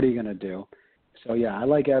what are you going to do? So, yeah, I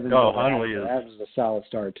like Evans. Huntley Adams is a solid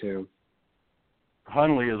start, too.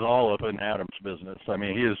 Huntley is all up in Adams' business. I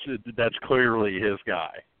mean, that's clearly his guy.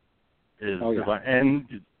 And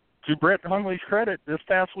to Brett Hundley's credit, this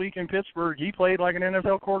past week in Pittsburgh, he played like an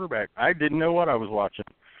NFL quarterback. I didn't know what I was watching.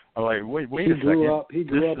 I'm like, wait a second. He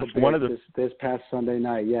grew up a bit this past Sunday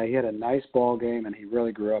night. Yeah, he had a nice ball game, and he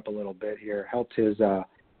really grew up a little bit here. Helped his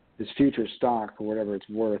future stock for whatever it's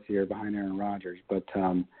worth here behind Aaron Rodgers. But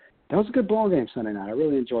that was a good ball game Sunday night. I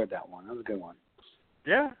really enjoyed that one. That was a good one.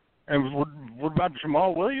 Yeah. And what about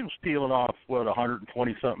Jamal Williams peeling off,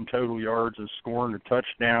 120-something total yards and scoring a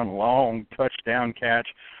touchdown, long touchdown catch,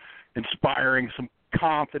 inspiring some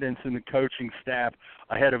confidence in the coaching staff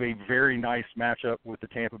ahead of a very nice matchup with the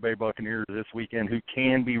Tampa Bay Buccaneers this weekend who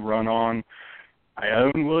can be run on. I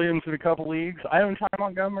own Williams in a couple leagues. I own Ty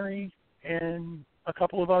Montgomery and a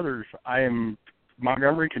couple of others.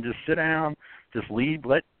 Montgomery can just sit down, just lead,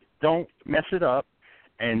 don't mess it up,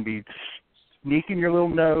 and be sneaking your little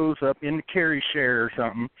nose up in the carry share or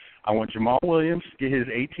something. I want Jamal Williams to get his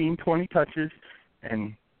 18, 20 touches.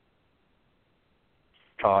 And,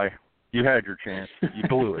 Ty, you had your chance. You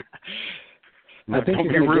blew it. Don't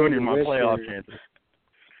be ruining my playoff chances.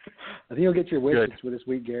 I think you'll get your wishes for this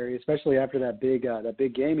week, Gary, especially after that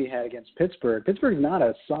big game he had against Pittsburgh. Pittsburgh's not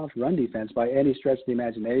a soft run defense by any stretch of the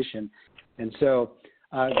imagination. And so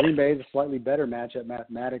Green Bay is a slightly better matchup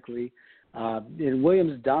mathematically. And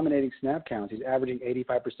Williams is dominating snap counts. He's averaging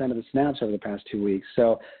 85% of the snaps over the past 2 weeks.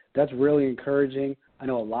 So that's really encouraging. I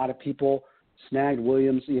know a lot of people snagged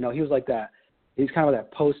Williams. He was like that. He's kind of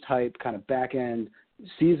that post-type, kind of back-end,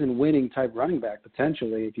 season-winning type running back,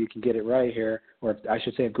 potentially, if you can get it right here. Or I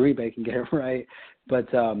should say if Green Bay can get it right. But,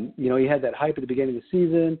 he had that hype at the beginning of the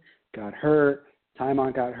season, got hurt,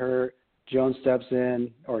 Tymont got hurt, Jones steps in,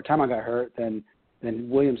 or Tymont got hurt, then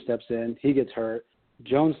Williams steps in, he gets hurt,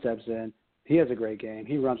 Jones steps in, he has a great game.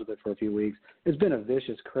 He runs with it for a few weeks. It's been a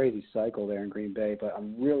vicious, crazy cycle there in Green Bay, but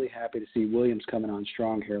I'm really happy to see Williams coming on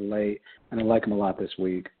strong here late, and I like him a lot this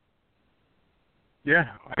week. Yeah,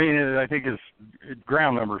 I think his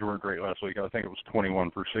ground numbers weren't great last week. I think it was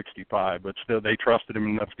 21 for 65, but still they trusted him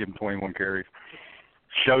enough to give him 21 carries.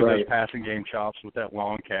 Showed those passing game chops with that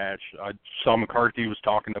long catch. I saw McCarthy was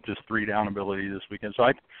talking up his 3-down ability this weekend. So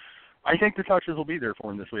I think the touches will be there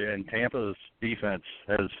for him this week. And Tampa's defense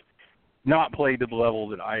has not played to the level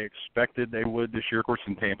that I expected they would this year. Of course,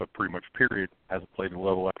 in Tampa, pretty much, period, hasn't played to the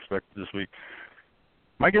level I expected this week.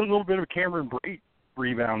 Might get a little bit of a Cameron Brate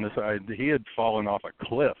rebound. He had fallen off a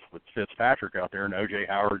cliff with Fitzpatrick out there, and O.J.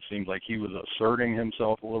 Howard seems like he was asserting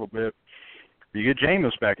himself a little bit. You get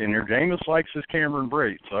Jameis back in there. Jameis likes his Cameron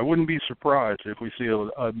Brate, so I wouldn't be surprised if we see a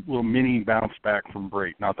little mini bounce back from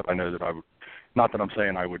Brate. Not that I'm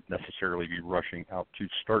saying I would necessarily be rushing out to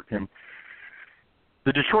start him.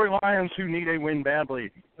 The Detroit Lions, who need a win badly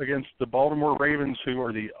against the Baltimore Ravens, who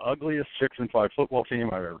are the ugliest 6-5 football team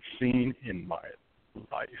I've ever seen in my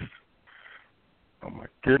life. Oh, my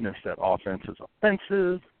goodness, that offense is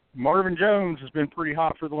offensive. Marvin Jones has been pretty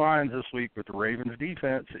hot for the Lions this week, but the Ravens'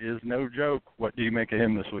 defense is no joke. What do you make of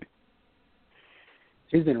him this week?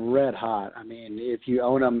 He's been red hot. I mean, if you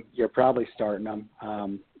own him, you're probably starting him.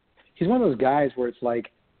 He's one of those guys where it's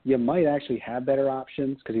like you might actually have better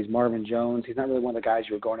options because he's Marvin Jones. He's not really one of the guys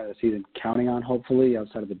you were going into the season counting on, hopefully,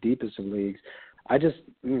 outside of the deepest of leagues.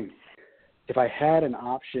 If I had an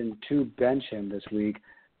option to bench him this week,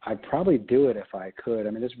 I'd probably do it if I could. I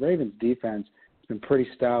mean, this Ravens defense has been pretty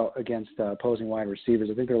stout against opposing wide receivers.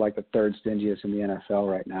 I think they're like the third stingiest in the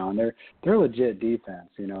NFL right now, and they're a legit defense.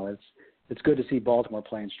 You know, it's good to see Baltimore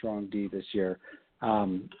playing strong D this year.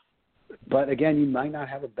 But again, you might not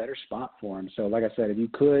have a better spot for him. So, like I said, if you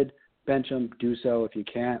could bench him, do so. If you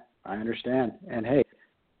can't, I understand. And hey,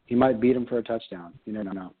 he might beat him for a touchdown. You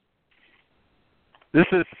never know. This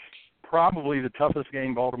is probably the toughest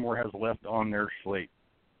game Baltimore has left on their slate.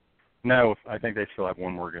 No, I think they still have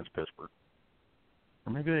one more against Pittsburgh.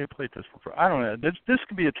 Or maybe they play Pittsburgh. I don't know. This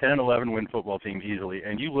could be a 10-11 win football team easily.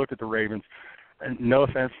 And you look at the Ravens, and no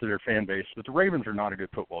offense to their fan base, but the Ravens are not a good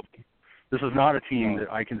football team. This is not a team that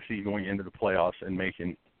I can see going into the playoffs and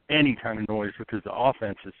making any kind of noise because the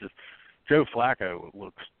offense is just – Joe Flacco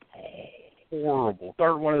looks horrible.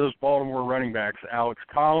 Start one of those Baltimore running backs, Alex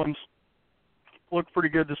Collins, looked pretty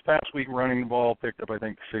good this past week running the ball, picked up, I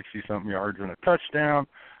think, 60-something yards and a touchdown.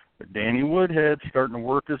 But Danny Woodhead starting to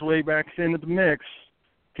work his way back into the mix.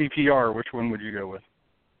 PPR, which one would you go with?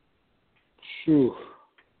 Phew.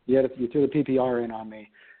 You threw the PPR in on me.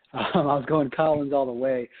 I was going Collins all the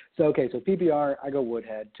way. So PPR, I go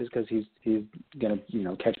Woodhead just because he's going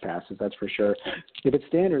to, catch passes, that's for sure. If it's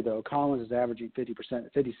standard, though, Collins is averaging 57%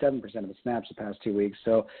 of the snaps the past 2 weeks.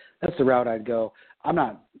 So that's the route I'd go. I'm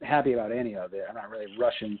not happy about any of it. I'm not really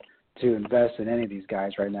rushing to invest in any of these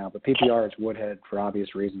guys right now. But PPR is Woodhead for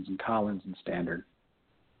obvious reasons and Collins in standard.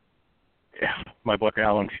 Yeah, my Buck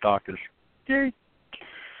Allen stock is yay.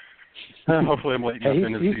 Hopefully I'm late enough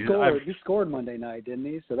in the season. He scored Monday night, didn't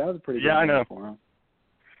he? So that was a pretty good I know. for him.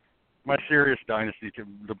 My serious dynasty,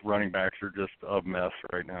 the running backs are just a mess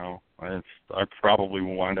right now. I probably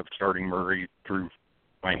will wind up starting Murray through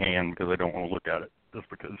my hand because I don't want to look at it just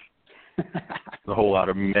because there's a whole lot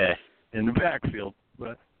of meh in the backfield.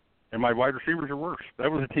 And my wide receivers are worse. That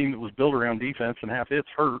was a team that was built around defense and half its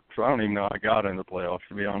hurt, so I don't even know how I got in the playoffs,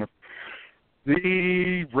 to be honest.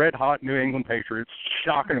 The red-hot New England Patriots,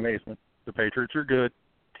 shock and amazement. The Patriots are good.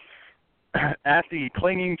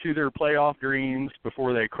 Clinging to their playoff dreams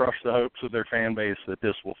before they crush the hopes of their fan base that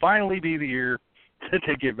this will finally be the year that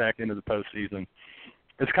they get back into the postseason.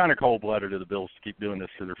 It's kind of cold-blooded of the Bills to keep doing this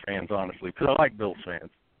to their fans, honestly, because I like Bills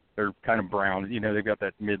fans. They're kind of brown. They've got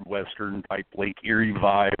that Midwestern-type Lake Erie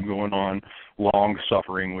vibe going on,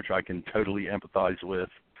 long-suffering, which I can totally empathize with.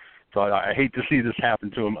 So I hate to see this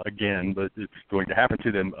happen to them again, but it's going to happen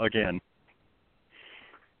to them again.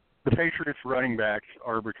 The Patriots running backs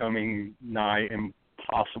are becoming nigh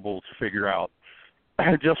impossible to figure out.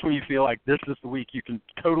 Just when you feel like this is the week you can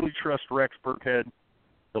totally trust Rex Burkhead,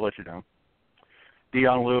 they'll let you down.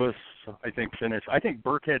 Dion Lewis, I think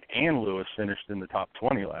Burkhead and Lewis finished in the top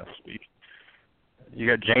 20 last week. You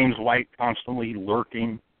got James White constantly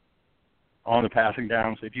lurking on the passing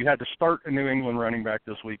downs. If you had to start a New England running back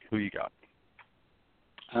this week, who you got?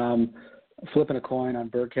 Flipping a coin on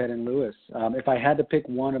Burkhead and Lewis. If I had to pick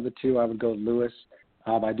one of the two, I would go Lewis.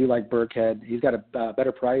 I do like Burkhead. He's got a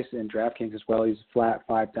better price in DraftKings as well. He's flat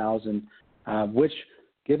 5,000, which,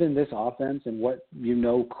 given this offense and what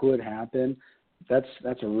could happen,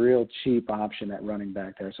 that's a real cheap option at running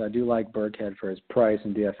back there. So I do like Burkhead for his price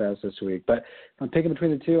in DFS this week. But if I'm picking between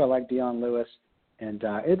the two, I like Dion Lewis. And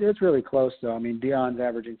it's really close, though. I mean, Dion's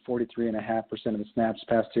averaging 43.5% of the snaps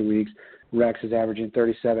the past 2 weeks. Rex is averaging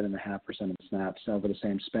 37.5% of the snaps over the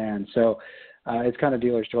same span. So it's kind of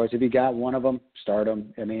dealer's choice. If you got one of them, start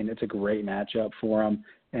them. I mean, it's a great matchup for them.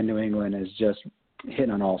 And New England is just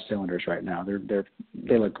hitting on all cylinders right now.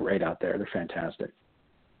 They look great out there. They're fantastic.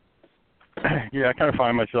 Yeah, I kind of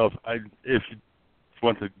find myself, this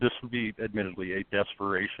would be admittedly a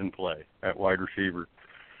desperation play at wide receiver.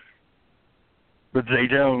 But Zay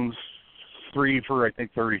Jones, 3 for, I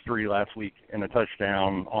think, 33 last week and a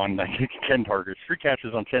touchdown on 10 targets. 3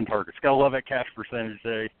 catches on 10 targets. Got to love that catch percentage,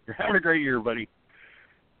 Zay. You're having a great year, buddy.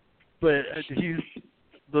 But he's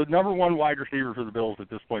the number one wide receiver for the Bills at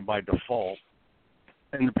this point by default.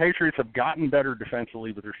 And the Patriots have gotten better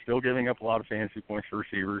defensively, but they're still giving up a lot of fantasy points for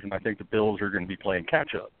receivers, and I think the Bills are going to be playing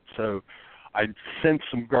catch-up. So I sense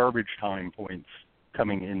some garbage time points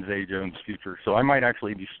coming in Zay Jones' future. So I might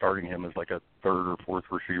actually be starting him as like a 3rd or 4th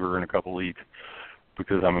receiver in a couple leagues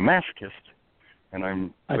because I'm a masochist, and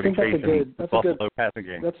I'm putting faith in the Buffalo passing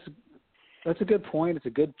game. That's a good point. It's a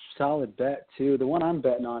good, solid bet, too. The one I'm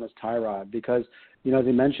betting on is Tyrod because, as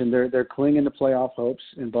you mentioned, they're clinging to playoff hopes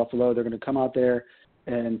in Buffalo. They're going to come out there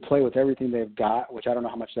and play with everything they've got, which I don't know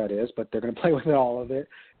how much that is, but they're going to play with all of it.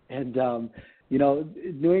 And,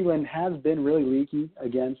 New England has been really leaky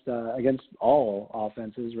against all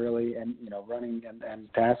offenses, really, and, running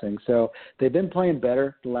and passing. So they've been playing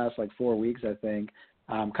better the last, 4 weeks, I think,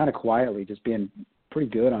 kind of quietly, just being pretty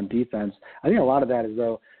good on defense. I think a lot of that is,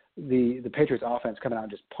 though, the Patriots offense coming out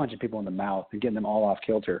and just punching people in the mouth and getting them all off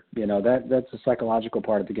kilter. That's a psychological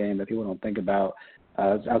part of the game that people don't think about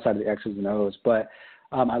outside of the X's and O's. But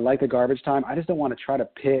I like the garbage time. I just don't want to try to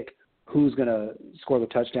pick who's going to score the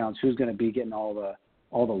touchdowns, who's going to be getting all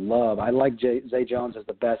the love. I like Zay Jones as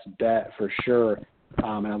the best bet for sure,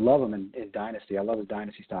 and I love him in Dynasty. I love his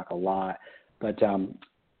Dynasty stock a lot. But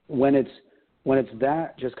when it's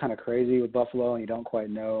that just kind of crazy with Buffalo and you don't quite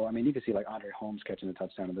know, I mean, you could see Andre Holmes catching a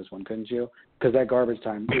touchdown in this one, couldn't you? Because that garbage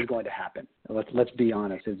time is going to happen. Let's be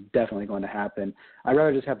honest, it's definitely going to happen. I'd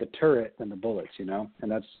rather just have the turret than the bullets, and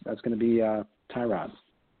that's going to be Tyrod.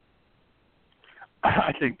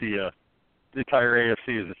 I think the entire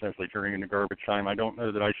AFC is essentially turning into garbage time. I don't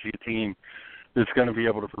know that I see a team that's going to be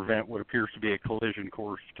able to prevent what appears to be a collision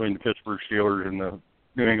course between the Pittsburgh Steelers and the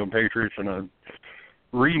New England Patriots in a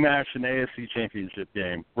rematch in the AFC Championship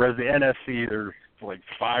game. Whereas the NFC, there's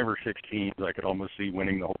 5 or 6 teams I could almost see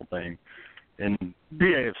winning the whole thing. In the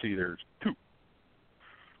AFC, there's 2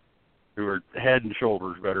 who are head and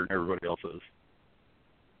shoulders better than everybody else is.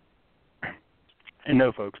 And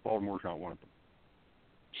no, folks, Baltimore's not one of them.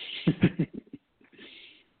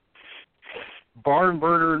 Barn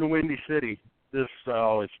burner in the Windy City. If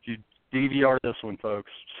you DVR this one, folks.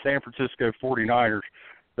 San Francisco 49ers,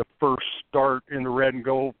 the first start in the red and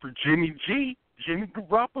gold for Jimmy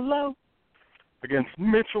Garoppolo against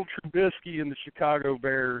Mitchell Trubisky and the Chicago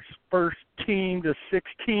Bears. First team to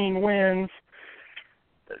 16 wins.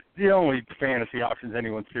 The only fantasy options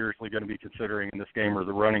anyone's seriously going to be considering in this game are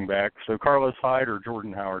the running back. So Carlos Hyde or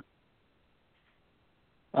Jordan Howard?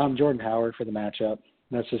 Jordan Howard for the matchup.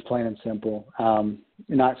 That's just plain and simple.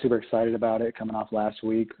 Not super excited about it coming off last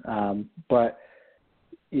week. But,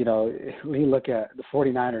 when you look at the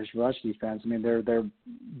 49ers rush defense, I mean, they're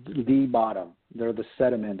the bottom. They're the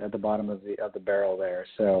sediment at the bottom of the barrel there.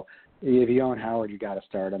 So if you own Howard, you got to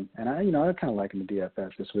start him. And I kind of like him in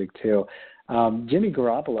DFS this week too. Jimmy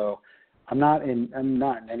Garoppolo, I'm not in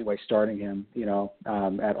any way starting him,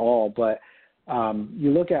 at all. But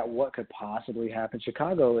you look at what could possibly happen.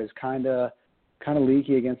 Chicago is kind of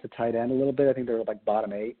leaky against the tight end a little bit. I think they're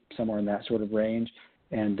bottom 8, somewhere in that sort of range.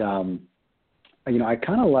 And I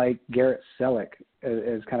kind of like Garrett Selleck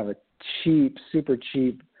as kind of a cheap, super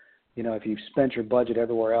cheap. If you've spent your budget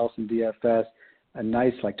everywhere else in DFS, a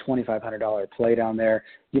nice $2,500 play down there.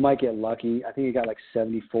 You might get lucky. I think he got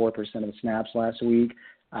 74% of the snaps last week.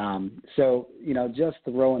 So just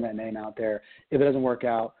throwing that name out there. If it doesn't work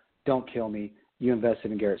out, don't kill me. You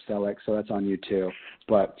invested in Garrett Selleck, so that's on you too.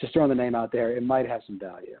 But just throwing the name out there, it might have some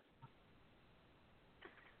value.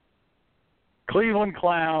 Cleveland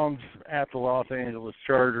Clowns at the Los Angeles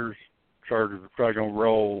Chargers. Chargers are probably going to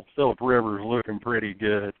roll. Phillip Rivers looking pretty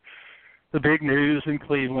good. The big news in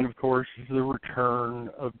Cleveland, of course, is the return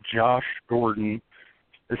of Josh Gordon.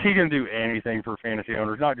 Is he going to do anything for fantasy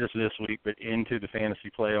owners, not just this week, but into the fantasy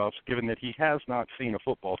playoffs, given that he has not seen a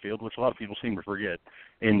football field, which a lot of people seem to forget,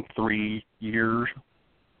 in 3 years?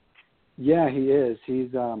 Yeah, he is.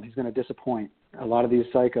 He's going to disappoint a lot of these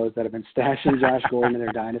psychos that have been stashing Josh Gordon in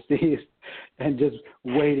their dynasties and just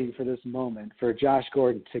waiting for this moment for Josh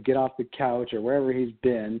Gordon to get off the couch or wherever he's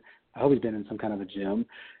been. I hope he's been in some kind of a gym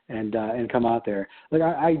and come out there.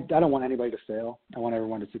 I don't want anybody to fail. I want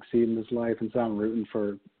everyone to succeed in this life, and so I'm rooting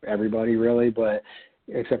for everybody really, but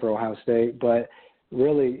except for Ohio State. But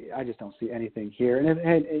really, I just don't see anything here. And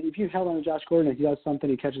if you held on to Josh Gordon, if he does something,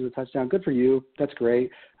 he catches a touchdown, good for you. That's great.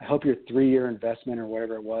 I hope your 3-year investment or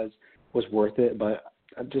whatever it was worth it, but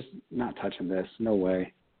I'm just not touching this. No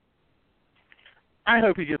way. I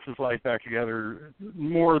hope he gets his life back together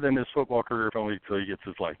more than his football career, if only until he gets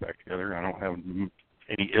his life back together. I don't have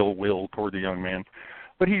any ill will toward the young man.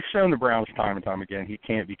 But he's shown the Browns time and time again he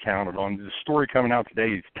can't be counted on. The story coming out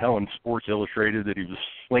today, he's telling Sports Illustrated that he was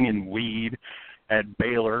slinging weed at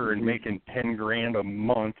Baylor and making $10,000 a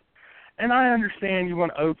month. And I understand you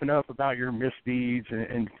want to open up about your misdeeds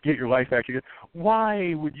and get your life back together.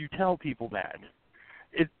 Why would you tell people that?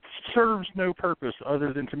 It serves no purpose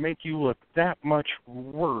other than to make you look that much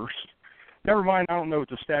worse. Never mind, I don't know what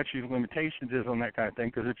the statute of limitations is on that kind of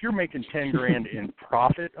thing, because if you're making $10,000 in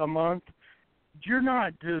profit a month, you're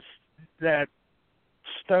not just that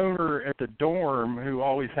stoner at the dorm who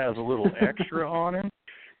always has a little extra on him.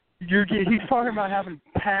 He's talking about having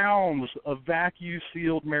pounds of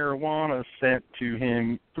vacuum-sealed marijuana sent to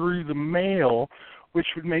him through the mail which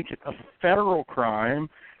would make it a federal crime.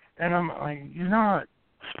 And I'm like, you're not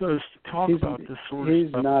supposed to talk about this sort of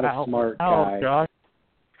stuff. He's not a smart guy. Gosh.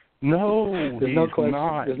 No, there's no question.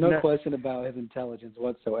 Not. There's no question about his intelligence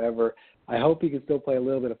whatsoever. I hope he can still play a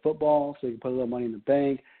little bit of football, so he can put a little money in the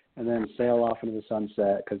bank and then sail off into the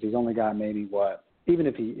sunset. Because he's only got maybe even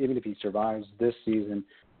if he survives this season,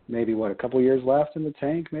 maybe a couple years left in the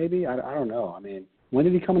tank. Maybe I don't know. I mean, when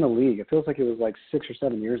did he come in the league? It feels like it was like 6 or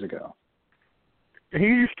 7 years ago.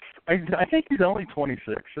 I think he's only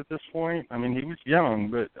 26 at this point. I mean, he was young,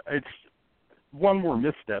 but it's one more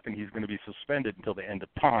misstep and he's going to be suspended until the end of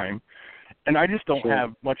time. And I just don't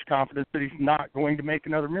have much confidence that he's not going to make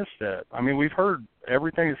another misstep. I mean, we've heard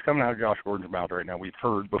everything that's coming out of Josh Gordon's mouth right now. We've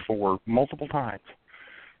heard before multiple times.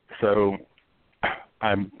 So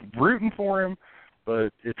I'm rooting for him,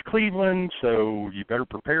 but it's Cleveland, so you better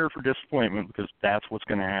prepare for disappointment because that's what's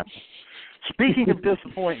going to happen. Speaking of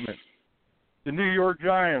disappointment, the New York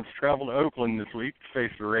Giants travel to Oakland this week to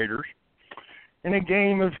face the Raiders in a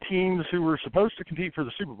game of teams who were supposed to compete for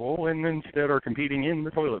the Super Bowl and instead are competing in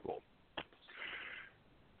the toilet bowl.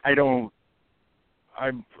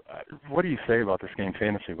 What do you say about this game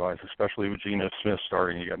fantasy-wise, especially with Geno Smith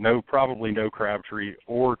starting? You got probably no Crabtree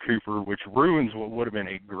or Cooper, which ruins what would have been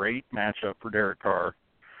a great matchup for Derek Carr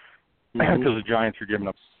because the Giants are giving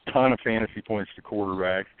up a ton of fantasy points to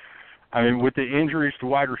quarterbacks. I mean, with the injuries to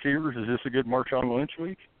wide receivers, is this a good Marshawn Lynch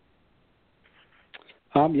week?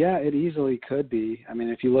 Yeah, it easily could be. I mean,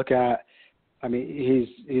 if you look at,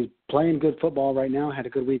 he's playing good football right now. Had a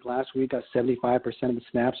good week last week. Got 75% of the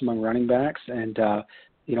snaps among running backs, and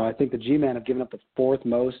I think the G-men have given up the fourth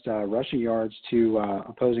most rushing yards to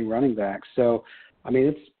opposing running backs. So, I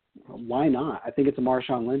mean, why not? I think it's a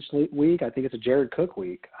Marshawn Lynch week. I think it's a Jared Cook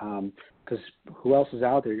week because who else is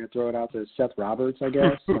out there? You're gonna throw it out to Seth Roberts, I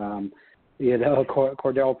guess.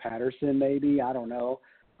 Cordell Patterson, maybe. I don't know.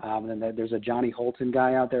 And then there's a Johnny Holton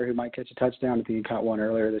guy out there who might catch a touchdown. I think he caught one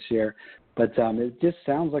earlier this year. But it just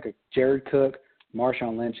sounds like a Jared Cook,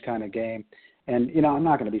 Marshawn Lynch kind of game. And, I'm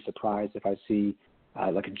not going to be surprised if I see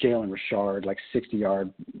like a Jalen Richard,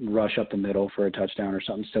 60-yard rush up the middle for a touchdown or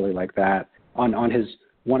something silly like that on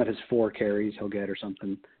one of his 4 carries he'll get or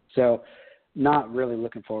something. So not really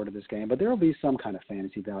looking forward to this game. But there will be some kind of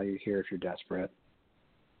fantasy value here if you're desperate.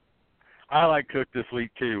 I like Cook this week,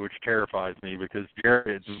 too, which terrifies me because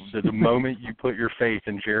Jared, the moment you put your faith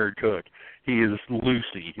in Jared Cook, he is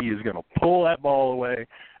Lucy. He is going to pull that ball away,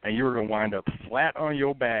 and you're going to wind up flat on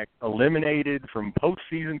your back, eliminated from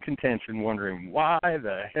postseason contention, wondering why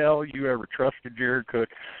the hell you ever trusted Jared Cook.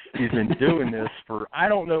 He's been doing this for I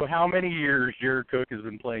don't know how many years Jared Cook has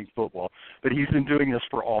been playing football, but he's been doing this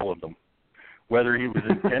for all of them, whether he was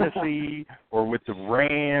in Tennessee or with the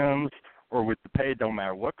Rams or with the pay, don't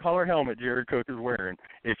matter what color helmet Jared Cook is wearing.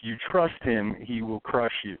 If you trust him, he will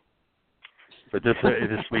crush you. But this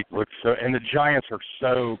week looks so, and the Giants are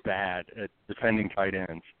so bad at defending tight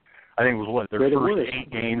ends. I think it was their first 8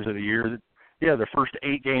 games of the year. Yeah, their first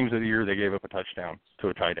 8 games of the year they gave up a touchdown to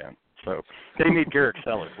a tight end. So they made Garrett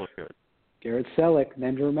Selleck look good. Garrett Selleck,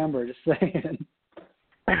 name to remember, just saying.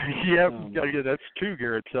 That's 2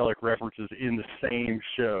 Garrett Selleck references in the same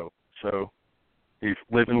show. So he's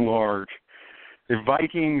living large. The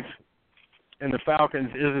Vikings and the Falcons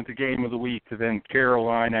isn't the game of the week, then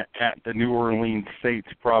Carolina at the New Orleans Saints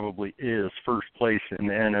probably is. First place in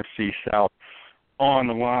the NFC South on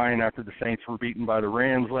the line after the Saints were beaten by the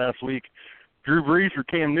Rams last week. Drew Brees or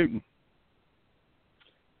Cam Newton?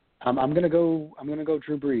 I'm gonna go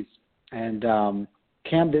Drew Brees. And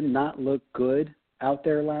Cam did not look good out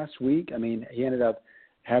there last week. I mean, he ended up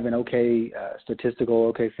having okay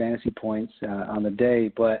fantasy points on the day.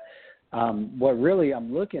 But what really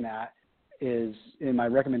I'm looking at is in my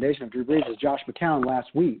recommendation of Drew Brees is Josh McCown last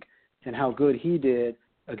week and how good he did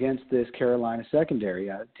against this Carolina secondary.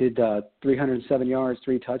 Did 307 yards,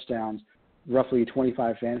 3 touchdowns, roughly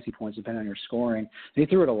 25 fantasy points depending on your scoring. And he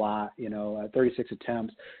threw it a lot, 36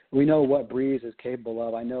 attempts. We know what Brees is capable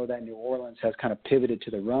of. I know that New Orleans has kind of pivoted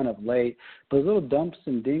to the run of late, but those little dumps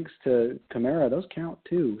and dinks to Kamara, those count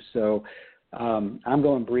too. So I'm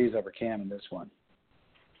going Brees over Cam in this one.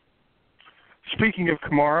 Speaking of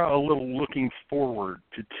Kamara, a little looking forward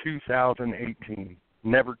to 2018.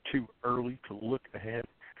 Never too early to look ahead.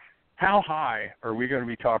 How high are we going to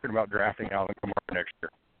be talking about drafting Alvin Kamara next year?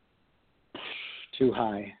 Too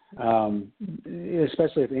high,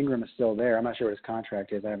 especially if Ingram is still there. I'm not sure what his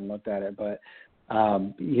contract is. I haven't looked at it, but,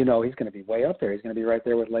 he's going to be way up there. He's going to be right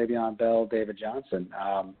there with Le'Veon Bell, David Johnson.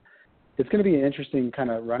 It's going to be an interesting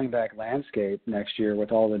kind of running back landscape next year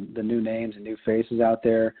with all the new names and new faces out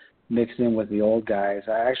there mixed in with the old guys.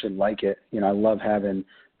 I actually like it. I love having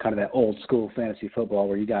kind of that old school fantasy football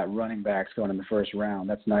where you got running backs going in the first round.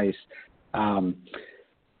 That's nice.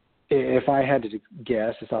 If I had to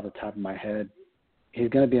guess, just off the top of my head, he's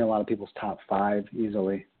going to be in a lot of people's top 5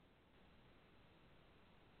 easily.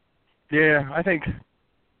 Yeah, I think.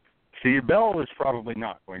 See, Bell is probably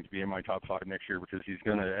not going to be in my top 5 next year because he's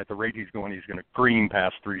going to, at the rate he's going to cream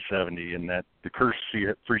past 370, and that the curse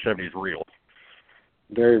 370 is real.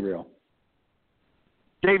 Very real.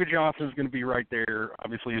 David Johnson is going to be right there.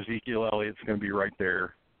 Obviously, Ezekiel Elliott's going to be right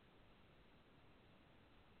there.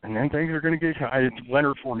 And then things are going to get –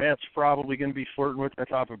 Leonard Fournette's probably going to be flirting with the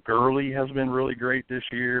top of Gurley has been really great this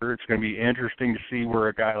year. It's going to be interesting to see where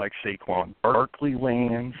a guy like Saquon Barkley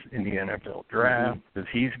lands in the NFL draft because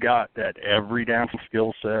he's got that every down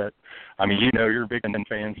skill set. I mean, you're big N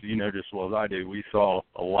fans. You know just as well as I do. We saw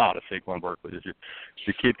a lot of Saquon Barkley this year.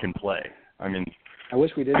 The kid can play. I mean – I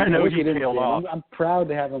wish we didn't. I wish we didn't. I'm proud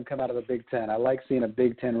to have him come out of the Big Ten. I like seeing a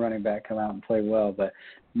Big Ten running back come out and play well. But,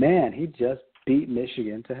 man, he just beat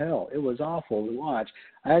Michigan to hell. It was awful to watch.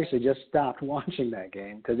 I actually just stopped watching that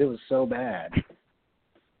game because it was so bad.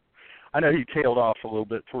 I know he tailed off a little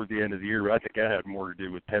bit toward the end of the year, but I think that had more to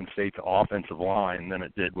do with Penn State's offensive line than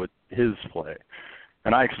it did with his play.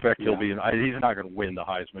 And I expect he'll be – he's not going to win the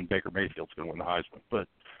Heisman. Baker Mayfield's going to win the Heisman. But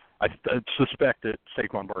I suspect that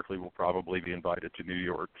Saquon Barkley will probably be invited to New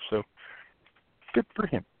York. So good for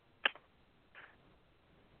him.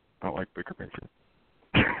 I don't like Baker Mayfield.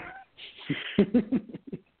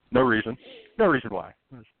 No reason why.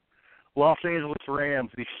 Los Angeles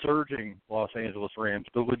Rams, the surging Los Angeles Rams,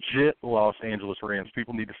 the legit Los Angeles Rams.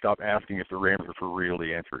 People need to stop asking if the Rams are for real.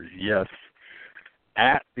 The answer is yes.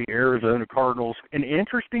 At the Arizona Cardinals, an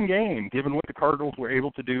interesting game given what the Cardinals were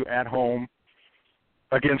able to do at home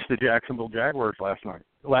against the Jacksonville Jaguars last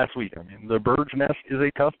week. I mean, the Bird's Nest is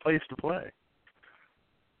a tough place to play.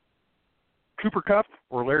 Cooper Kupp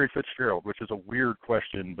or Larry Fitzgerald, which is a weird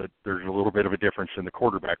question, but there's a little bit of a difference in the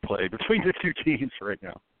quarterback play between the two teams right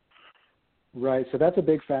now. Right, so that's a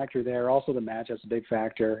big factor there. Also, the matchup's a big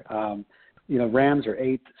factor. Rams are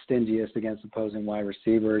 8th stingiest against opposing wide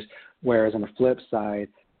receivers, whereas on the flip side,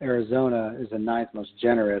 Arizona is the 9th most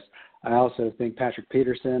generous. I also think Patrick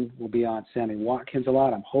Peterson will be on Sammy Watkins a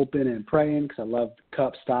lot. I'm hoping and praying because I love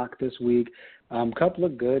Kupp stock this week. Kupp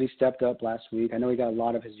looked good. He stepped up last week. I know he got a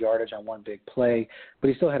lot of his yardage on one big play, but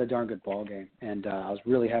he still had a darn good ball game, and I was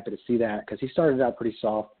really happy to see that because he started out pretty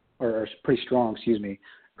pretty strong,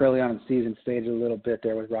 early on in the season, stayed a little bit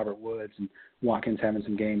there with Robert Woods and Watkins having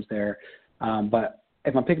some games there. But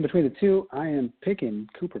if I'm picking between the two, I am picking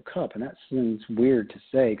Cooper Kupp, and that seems weird to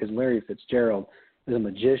say because Larry Fitzgerald is a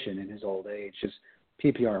magician in his old age, just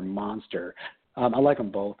PPR monster. I like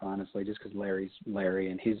them both, honestly, just because Larry's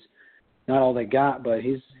Larry, and he's not all they got, but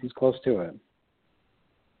he's close to it.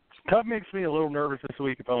 Kupp makes me a little nervous this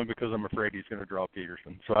week, if only because I'm afraid he's going to draw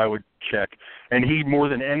Peterson. So I would check. And he, more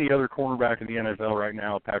than any other cornerback in the NFL right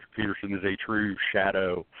now, Patrick Peterson is a true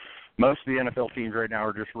shadow. Most of the NFL teams right now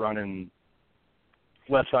are just running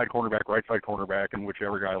left side cornerback, right side cornerback, and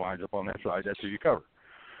whichever guy lines up on that side, that's who you cover.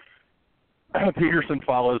 Peterson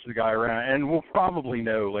follows the guy around, and we'll probably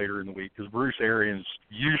know later in the week because Bruce Arians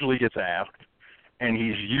usually gets asked, and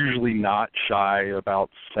he's usually not shy about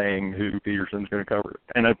saying who Peterson's going to cover.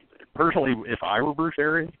 And personally, if I were Bruce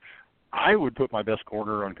Arians, I would put my best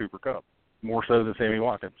corner on Cooper Kupp, more so than Sammy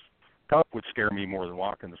Watkins. Kupp would scare me more than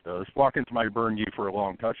Watkins does. Watkins might burn you for a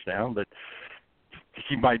long touchdown, but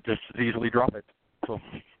he might just as easily drop it. So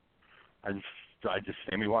I just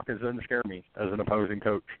Sammy Watkins doesn't scare me as an opposing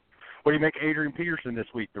coach. What do you make Adrian Peterson this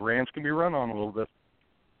week? The Rams can be run on a little bit.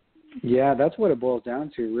 Yeah, that's what it boils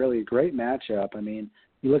down to, really. Great matchup. I mean,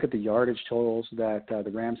 you look at the yardage totals that the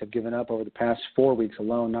Rams have given up over the past 4 weeks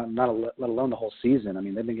alone, let alone the whole season. I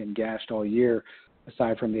mean, they've been getting gashed all year,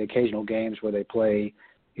 aside from the occasional games where they play,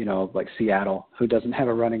 like Seattle, who doesn't have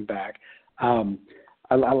a running back.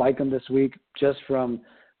 I like them this week just from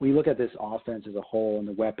when you look at this offense as a whole and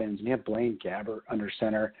the weapons, and you have Blaine Gabbert under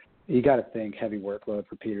center. You got to think heavy workload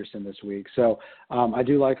for Peterson this week. So I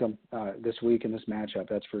do like him this week in this matchup,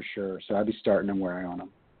 that's for sure. So I'd be starting him where I own him.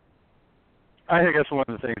 I think that's one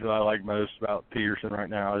of the things that I like most about Peterson right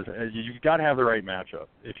now is you've got to have the right matchup.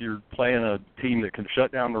 If you're playing a team that can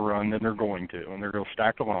shut down the run, then they're going to, and they're going to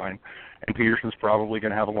stack the line, and Peterson's probably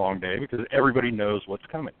going to have a long day because everybody knows what's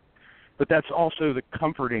coming. But that's also the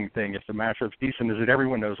comforting thing if the matchup's decent is that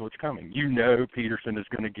everyone knows what's coming. You know Peterson is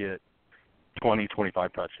going to get 20,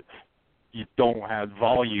 25 touches. You don't have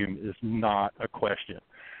volume is not a question.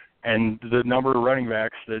 And the number of running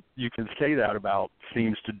backs that you can say that about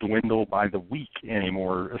seems to dwindle by the week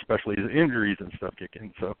anymore, especially as injuries and stuff kick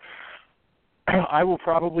in. So I will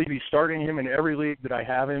probably be starting him in every league that I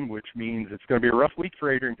have him, which means it's going to be a rough week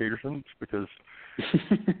for Adrian Peterson because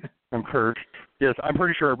I'm cursed. Yes, I'm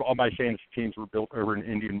pretty sure all my fantasy teams were built over an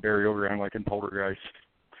Indian burial ground like in Poltergeist.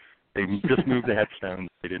 They just moved the headstones.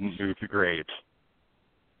 They didn't move the graves.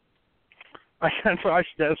 That's what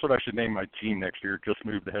I should name my team next year, just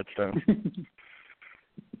move the headstones.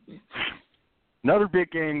 Another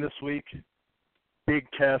big game this week, big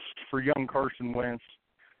test for young Carson Wentz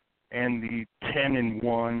and the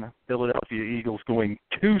 10-1 Philadelphia Eagles going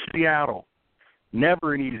to Seattle.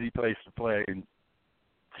 Never an easy place to play. And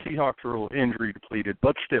Seahawks are a little injury depleted,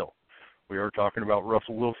 but still, we are talking about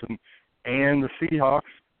Russell Wilson and the Seahawks.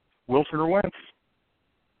 Wilson or Wentz?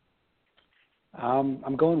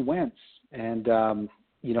 I'm going Wentz, and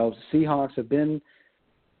Seahawks have been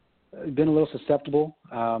a little susceptible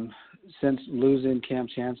since losing Cam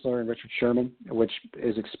Chancellor and Richard Sherman, which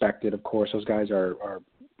is expected. Of course, those guys are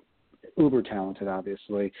uber talented,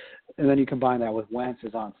 obviously, and then you combine that with Wentz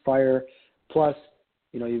is on fire. Plus,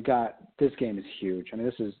 you've got this game is huge. I mean,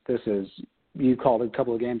 this is you called it a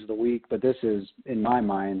couple of games of the week, but this is, in my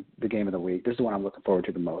mind, the game of the week. This is the one I'm looking forward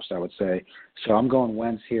to the most, I would say. So I'm going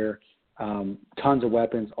Wentz here. Tons of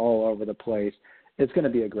weapons all over the place. It's going to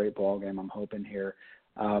be a great ball game, I'm hoping here.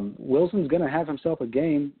 Wilson's going to have himself a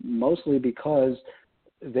game mostly because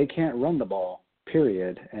they can't run the ball,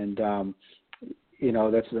 period. And,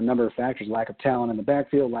 that's the number of factors, lack of talent in the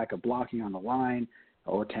backfield, lack of blocking on the line,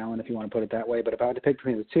 or talent if you want to put it that way. But if I had to pick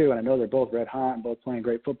between the two, and I know they're both red hot and both playing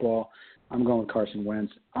great football, I'm going with Carson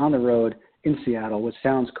Wentz on the road in Seattle, which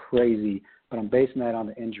sounds crazy, but I'm basing that on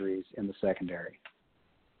the injuries in the secondary.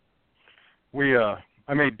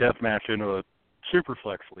 I made Deathmatch into a super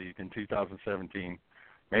flex league in 2017.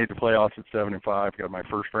 Made the playoffs at 7-5. Got my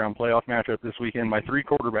first round playoff matchup this weekend. My three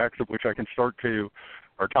quarterbacks, of which I can start two,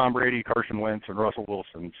 are Tom Brady, Carson Wentz, and Russell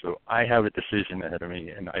Wilson. So I have a decision ahead of me,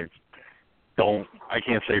 and I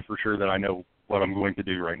can't say for sure that I know what I'm going to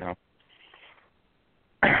do right now.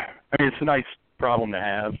 I mean, it's a nice problem to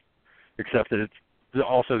have, except that it's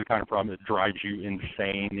also the kind of problem that drives you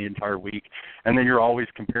insane the entire week. And then you're always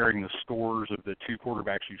comparing the scores of the two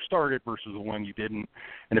quarterbacks you started versus the one you didn't.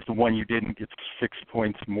 And if the one you didn't gets 6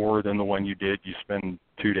 points more than the one you did, you spend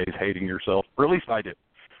 2 days hating yourself. Or at least I did.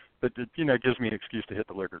 But, it gives me an excuse to hit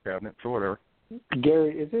the liquor cabinet, so whatever.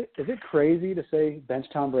 Gary, is it crazy to say bench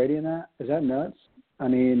Tom Brady in that? Is that nuts? I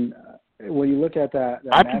mean, when you look at that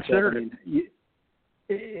I matchup, considered it.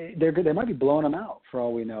 They might be blowing them out for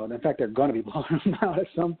all we know. And in fact, they're going to be blowing them out at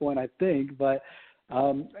some point, I think. But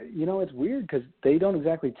it's weird because they don't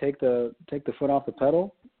exactly take the foot off the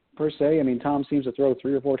pedal per se. I mean, Tom seems to throw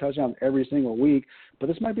 3 or 4 touchdowns every single week, but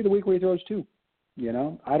this might be the week where he throws 2.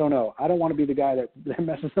 I don't know. I don't want to be the guy that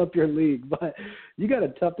messes up your league, but you got a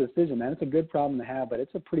tough decision, man. It's a good problem to have, but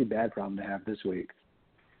it's a pretty bad problem to have this week.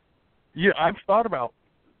 Yeah, I've thought about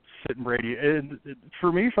sitting Brady. And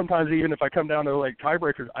for me, sometimes even if I come down to like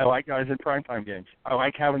tiebreakers, I like guys in primetime games. I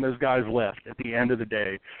like having those guys left at the end of the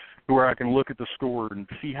day where I can look at the score and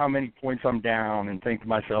see how many points I'm down and think to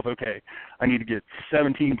myself, okay, I need to get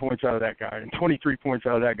 17 points out of that guy and 23 points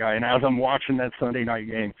out of that guy. And as I'm watching that Sunday night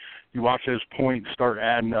game, you watch those points start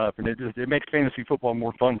adding up, and it makes fantasy football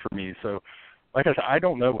more fun for me. So, like I said, I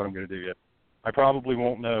don't know what I'm going to do yet. I probably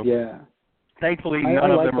won't know. Yeah. Thankfully,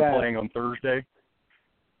 none of them are playing on Thursday.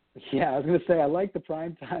 Yeah, I was going to say I like the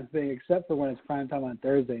primetime thing, except for when it's primetime on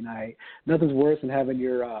Thursday night. Nothing's worse than having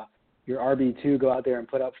your RB2 go out there and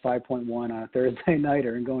put up 5.1 on a Thursday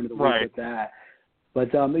nighter and go into the week with that.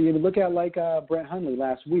 But you look at like Brett Hundley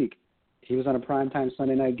last week. He was on a primetime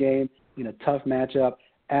Sunday night game in a tough matchup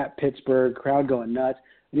at Pittsburgh, crowd going nuts,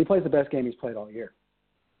 and he plays the best game he's played all year.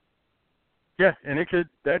 Yeah, and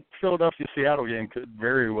that Philadelphia-Seattle game could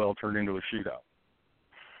very well turn into a shootout.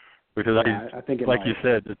 Because I think like you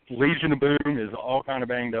said, the Legion of Boom is all kind of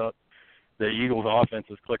banged up. The Eagles' offense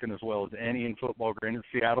is clicking as well as any in football. Granted,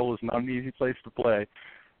 Seattle is not an easy place to play.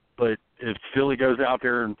 But if Philly goes out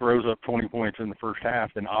there and throws up 20 points in the first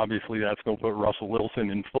half, then obviously that's going to put Russell Wilson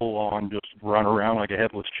in full-on just run around like a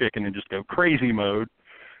headless chicken and just go crazy mode.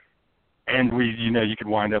 And you could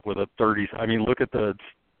wind up with a 30. I mean, look at the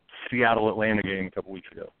Seattle-Atlanta game a couple weeks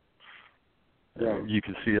ago. Yeah. You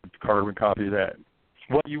can see a carbon copy of that.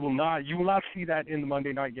 What you will not see that in the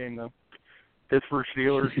Monday night game though. Pittsburgh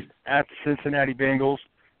Steelers at the Cincinnati Bengals,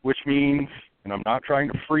 which means, and I'm not trying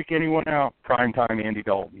to freak anyone out, primetime Andy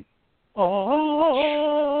Dalton.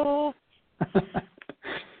 Oh! If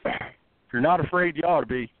you're not afraid, you ought to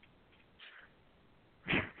be.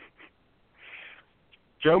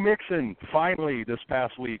 Joe Mixon, finally, this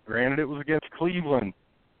past week. Granted, it was against Cleveland.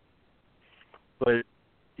 But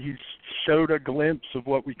he's showed a glimpse of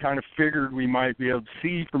what we kind of figured we might be able to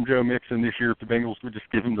see from Joe Mixon this year if the Bengals would just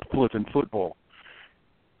give him the flipping football.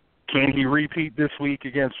 Can he repeat this week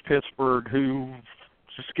against Pittsburgh, who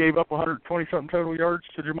just gave up 120-something total yards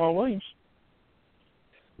to Jamal Williams?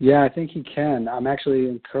 Yeah, I think he can. I'm actually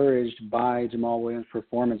encouraged by Jamal Williams'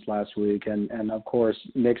 performance last week, and of course,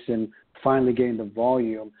 Mixon finally getting the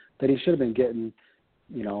volume that he should have been getting,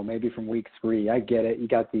 maybe from week 3. I get it. You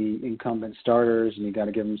got the incumbent starters, and you got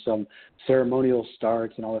to give them some ceremonial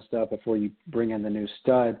starts and all this stuff before you bring in the new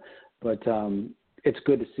stud. But it's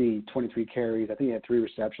good to see 23 carries. I think he had 3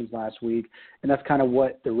 receptions last week, and that's kind of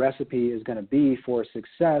what the recipe is going to be for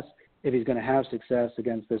success if he's going to have success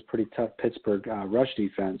against this pretty tough Pittsburgh rush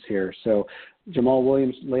defense here. So Jamal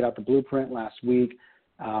Williams laid out the blueprint last week.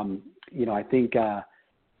 I think I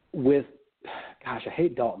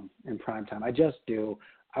hate Dalton in primetime. I just do.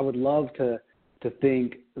 I would love to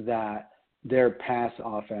think that their pass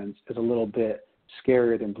offense is a little bit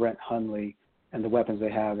scarier than Brett Hundley and the weapons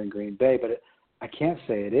they have in Green Bay, but I can't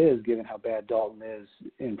say it is given how bad Dalton is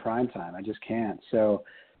in primetime. I just can't. So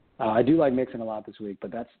I do like Mixon a lot this week,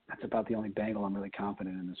 but that's about the only Bengal I'm really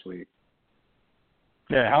confident in this week.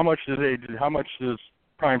 Yeah, how much does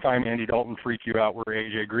primetime Andy Dalton freak you out where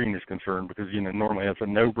A.J. Green is concerned? Because, normally that's a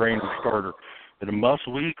no-brainer starter. But a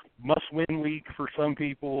must-win week for some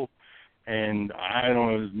people, and I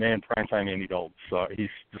don't know, man, primetime Andy Dalton, so he's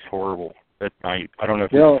just horrible at night. I don't know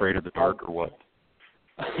if he's afraid of the dark or what.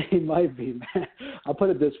 He might be, man. I'll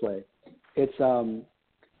put it this way. It's a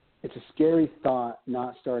scary thought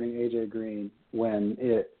not starting A.J. Green when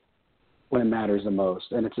it matters the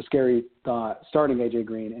most. And it's a scary thought starting A.J.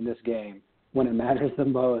 Green in this game when it matters the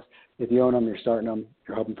most. If you own him, you're starting him.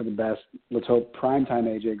 You're hoping for the best. Let's hope primetime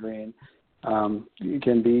A.J. Green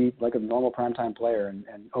can be like a normal primetime player and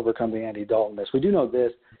overcome the Andy Dalton list. We do know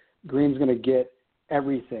this. Green's going to get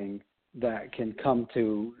everything that can come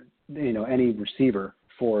to, any receiver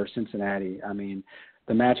for Cincinnati. I mean,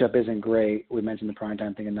 the matchup isn't great. We mentioned the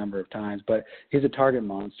primetime thing a number of times, but he's a target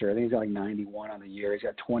monster. I think he's got like 91 on the year. He's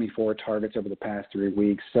got 24 targets over the past 3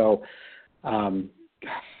 weeks. So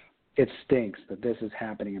it stinks that this is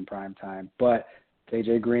happening in primetime. But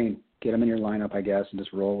A.J. Green, get him in your lineup, I guess, and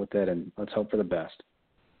just roll with it, and let's hope for the best.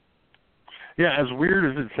 Yeah, as weird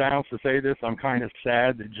as it sounds to say this, I'm kind of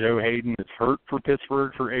sad that Joe Hayden is hurt for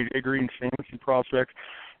Pittsburgh for A.J. Green's fantasy prospects,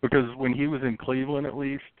 because when he was in Cleveland at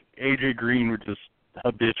least, A.J. Green would just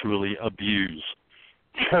habitually abuse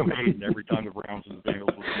Joe Hayden every time the Browns and the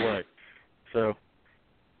Bengals would play. So,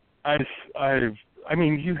 how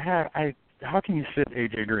can you sit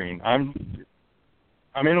A.J. Green? I'm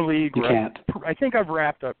in a league where I think I've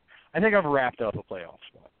wrapped up a playoff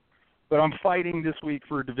spot. But I'm fighting this week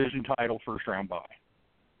for a division title first round bye.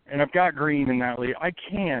 And I've got Green in that league. I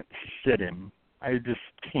can't sit him. I just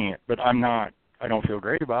can't. But I don't feel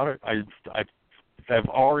great about it. I've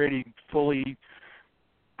already fully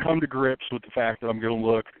come to grips with the fact that I'm going to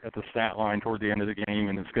look at the stat line toward the end of the game,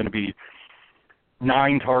 and it's going to be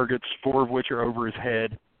 9 targets, 4 of which are over his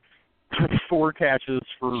head, 4 catches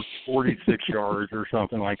for 46 yards or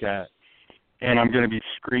something like that. And I'm going to be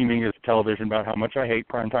screaming at the television about how much I hate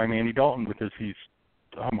primetime Andy Dalton because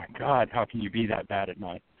oh my God, how can you be that bad at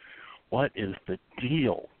night? What is the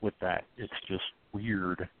deal with that? It's just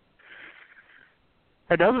weird.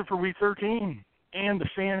 That does it for Week 13 and the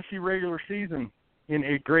fantasy regular season in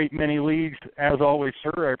a great many leagues. As always,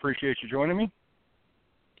 sir, I appreciate you joining me.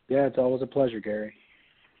 Yeah, it's always a pleasure, Gary.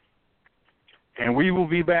 And we will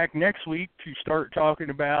be back next week to start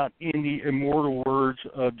talking about, in the immortal words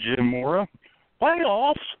of Jim Mora,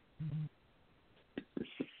 playoffs.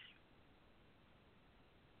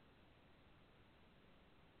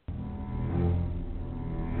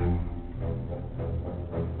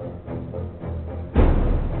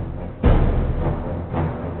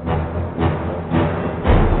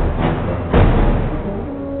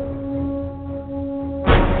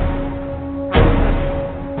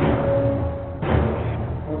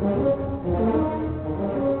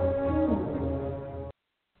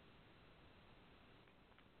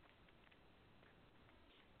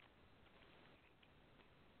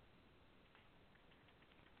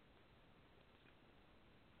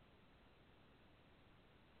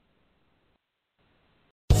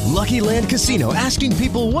 Lucky Land Casino, asking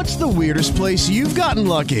people, what's the weirdest place you've gotten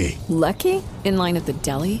lucky? Lucky? In line at the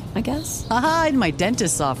deli, I guess? Aha, in my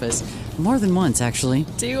dentist's office. More than once, actually.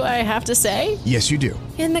 Do I have to say? Yes, you do.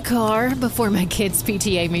 In the car before my kids'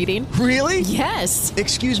 PTA meeting. Really? Yes.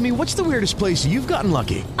 Excuse me, what's the weirdest place you've gotten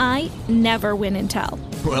lucky? I never win and tell.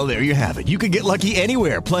 Well, there you have it. You can get lucky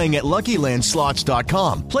anywhere, playing at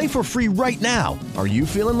LuckyLandSlots.com. Play for free right now. Are you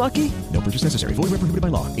feeling lucky? No No purchase necessary. Void where prohibited by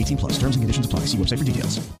law. 18 plus. Terms and conditions apply. See website for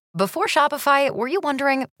details. Before Shopify, were you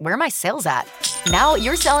wondering, where are my sales at? Now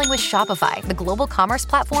you're selling with Shopify, the global commerce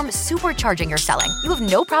platform supercharging your selling. You have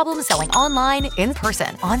no problem selling online, in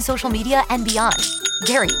person, on social media, and beyond.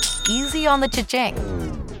 Gary, easy on the cha-ching.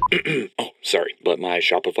 Oh, sorry, but my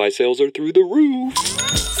Shopify sales are through the roof.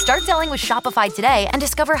 Start selling with Shopify today and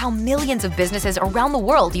discover how millions of businesses around the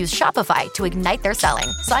world use Shopify to ignite their selling.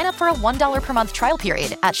 Sign up for a $1 per month trial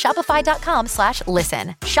period at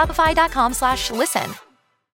shopify.com/listen. Shopify.com/listen.